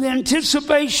with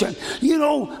anticipation.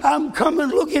 I'm coming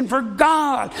looking for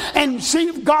God and see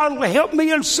if God will help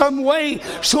me in some way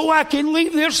so I can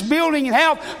leave this building and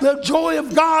have the joy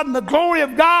of God and the glory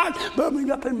of God bubbling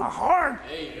up in my heart.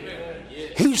 Amen.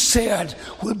 He said,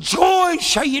 with joy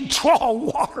shall you draw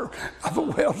water of the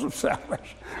wells of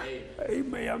salvation.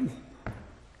 Amen.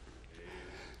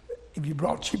 If you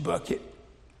brought your bucket,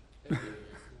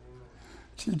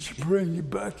 did you bring your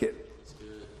bucket?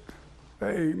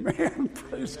 Amen.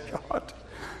 Praise God.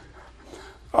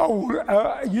 Oh,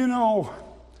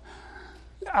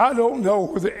 I don't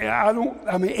know.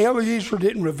 Eliezer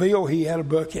didn't reveal he had a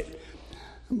bucket.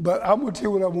 But I'm going to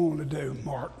tell you what I want to do,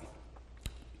 Mark.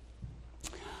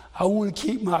 I want to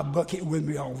keep my bucket with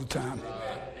me all the time.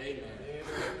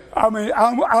 I mean,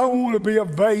 I want to be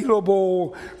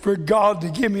available for God to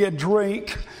give me a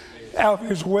drink out of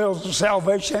His wells of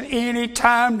salvation any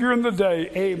time during the day.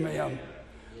 Amen.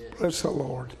 Bless the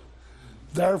Lord.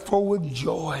 Therefore, with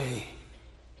joy.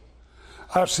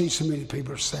 I see so many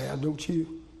people are sad, don't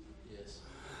you? Yes.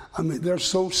 I mean, they're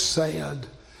so sad.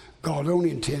 God don't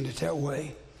intend it that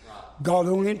way. God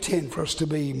don't intend for us to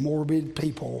be morbid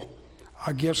people.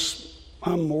 I guess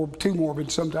I'm too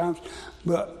morbid sometimes,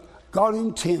 but God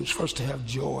intends for us to have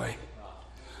joy.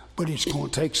 But it's going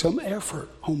to take some effort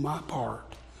on my part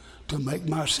to make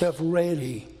myself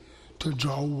ready to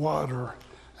draw water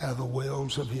out of the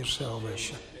wells of His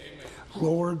salvation.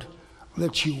 Lord,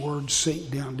 let your word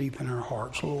sink down deep in our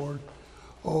hearts, Lord.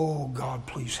 Oh, God,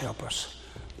 please help us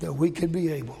that we could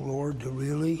be able, Lord, to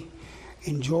really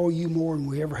enjoy you more than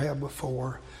we ever have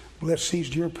before. Bless these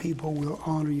dear people. We'll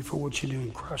honor you for what you do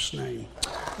in Christ's name.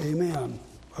 Amen.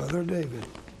 Brother David.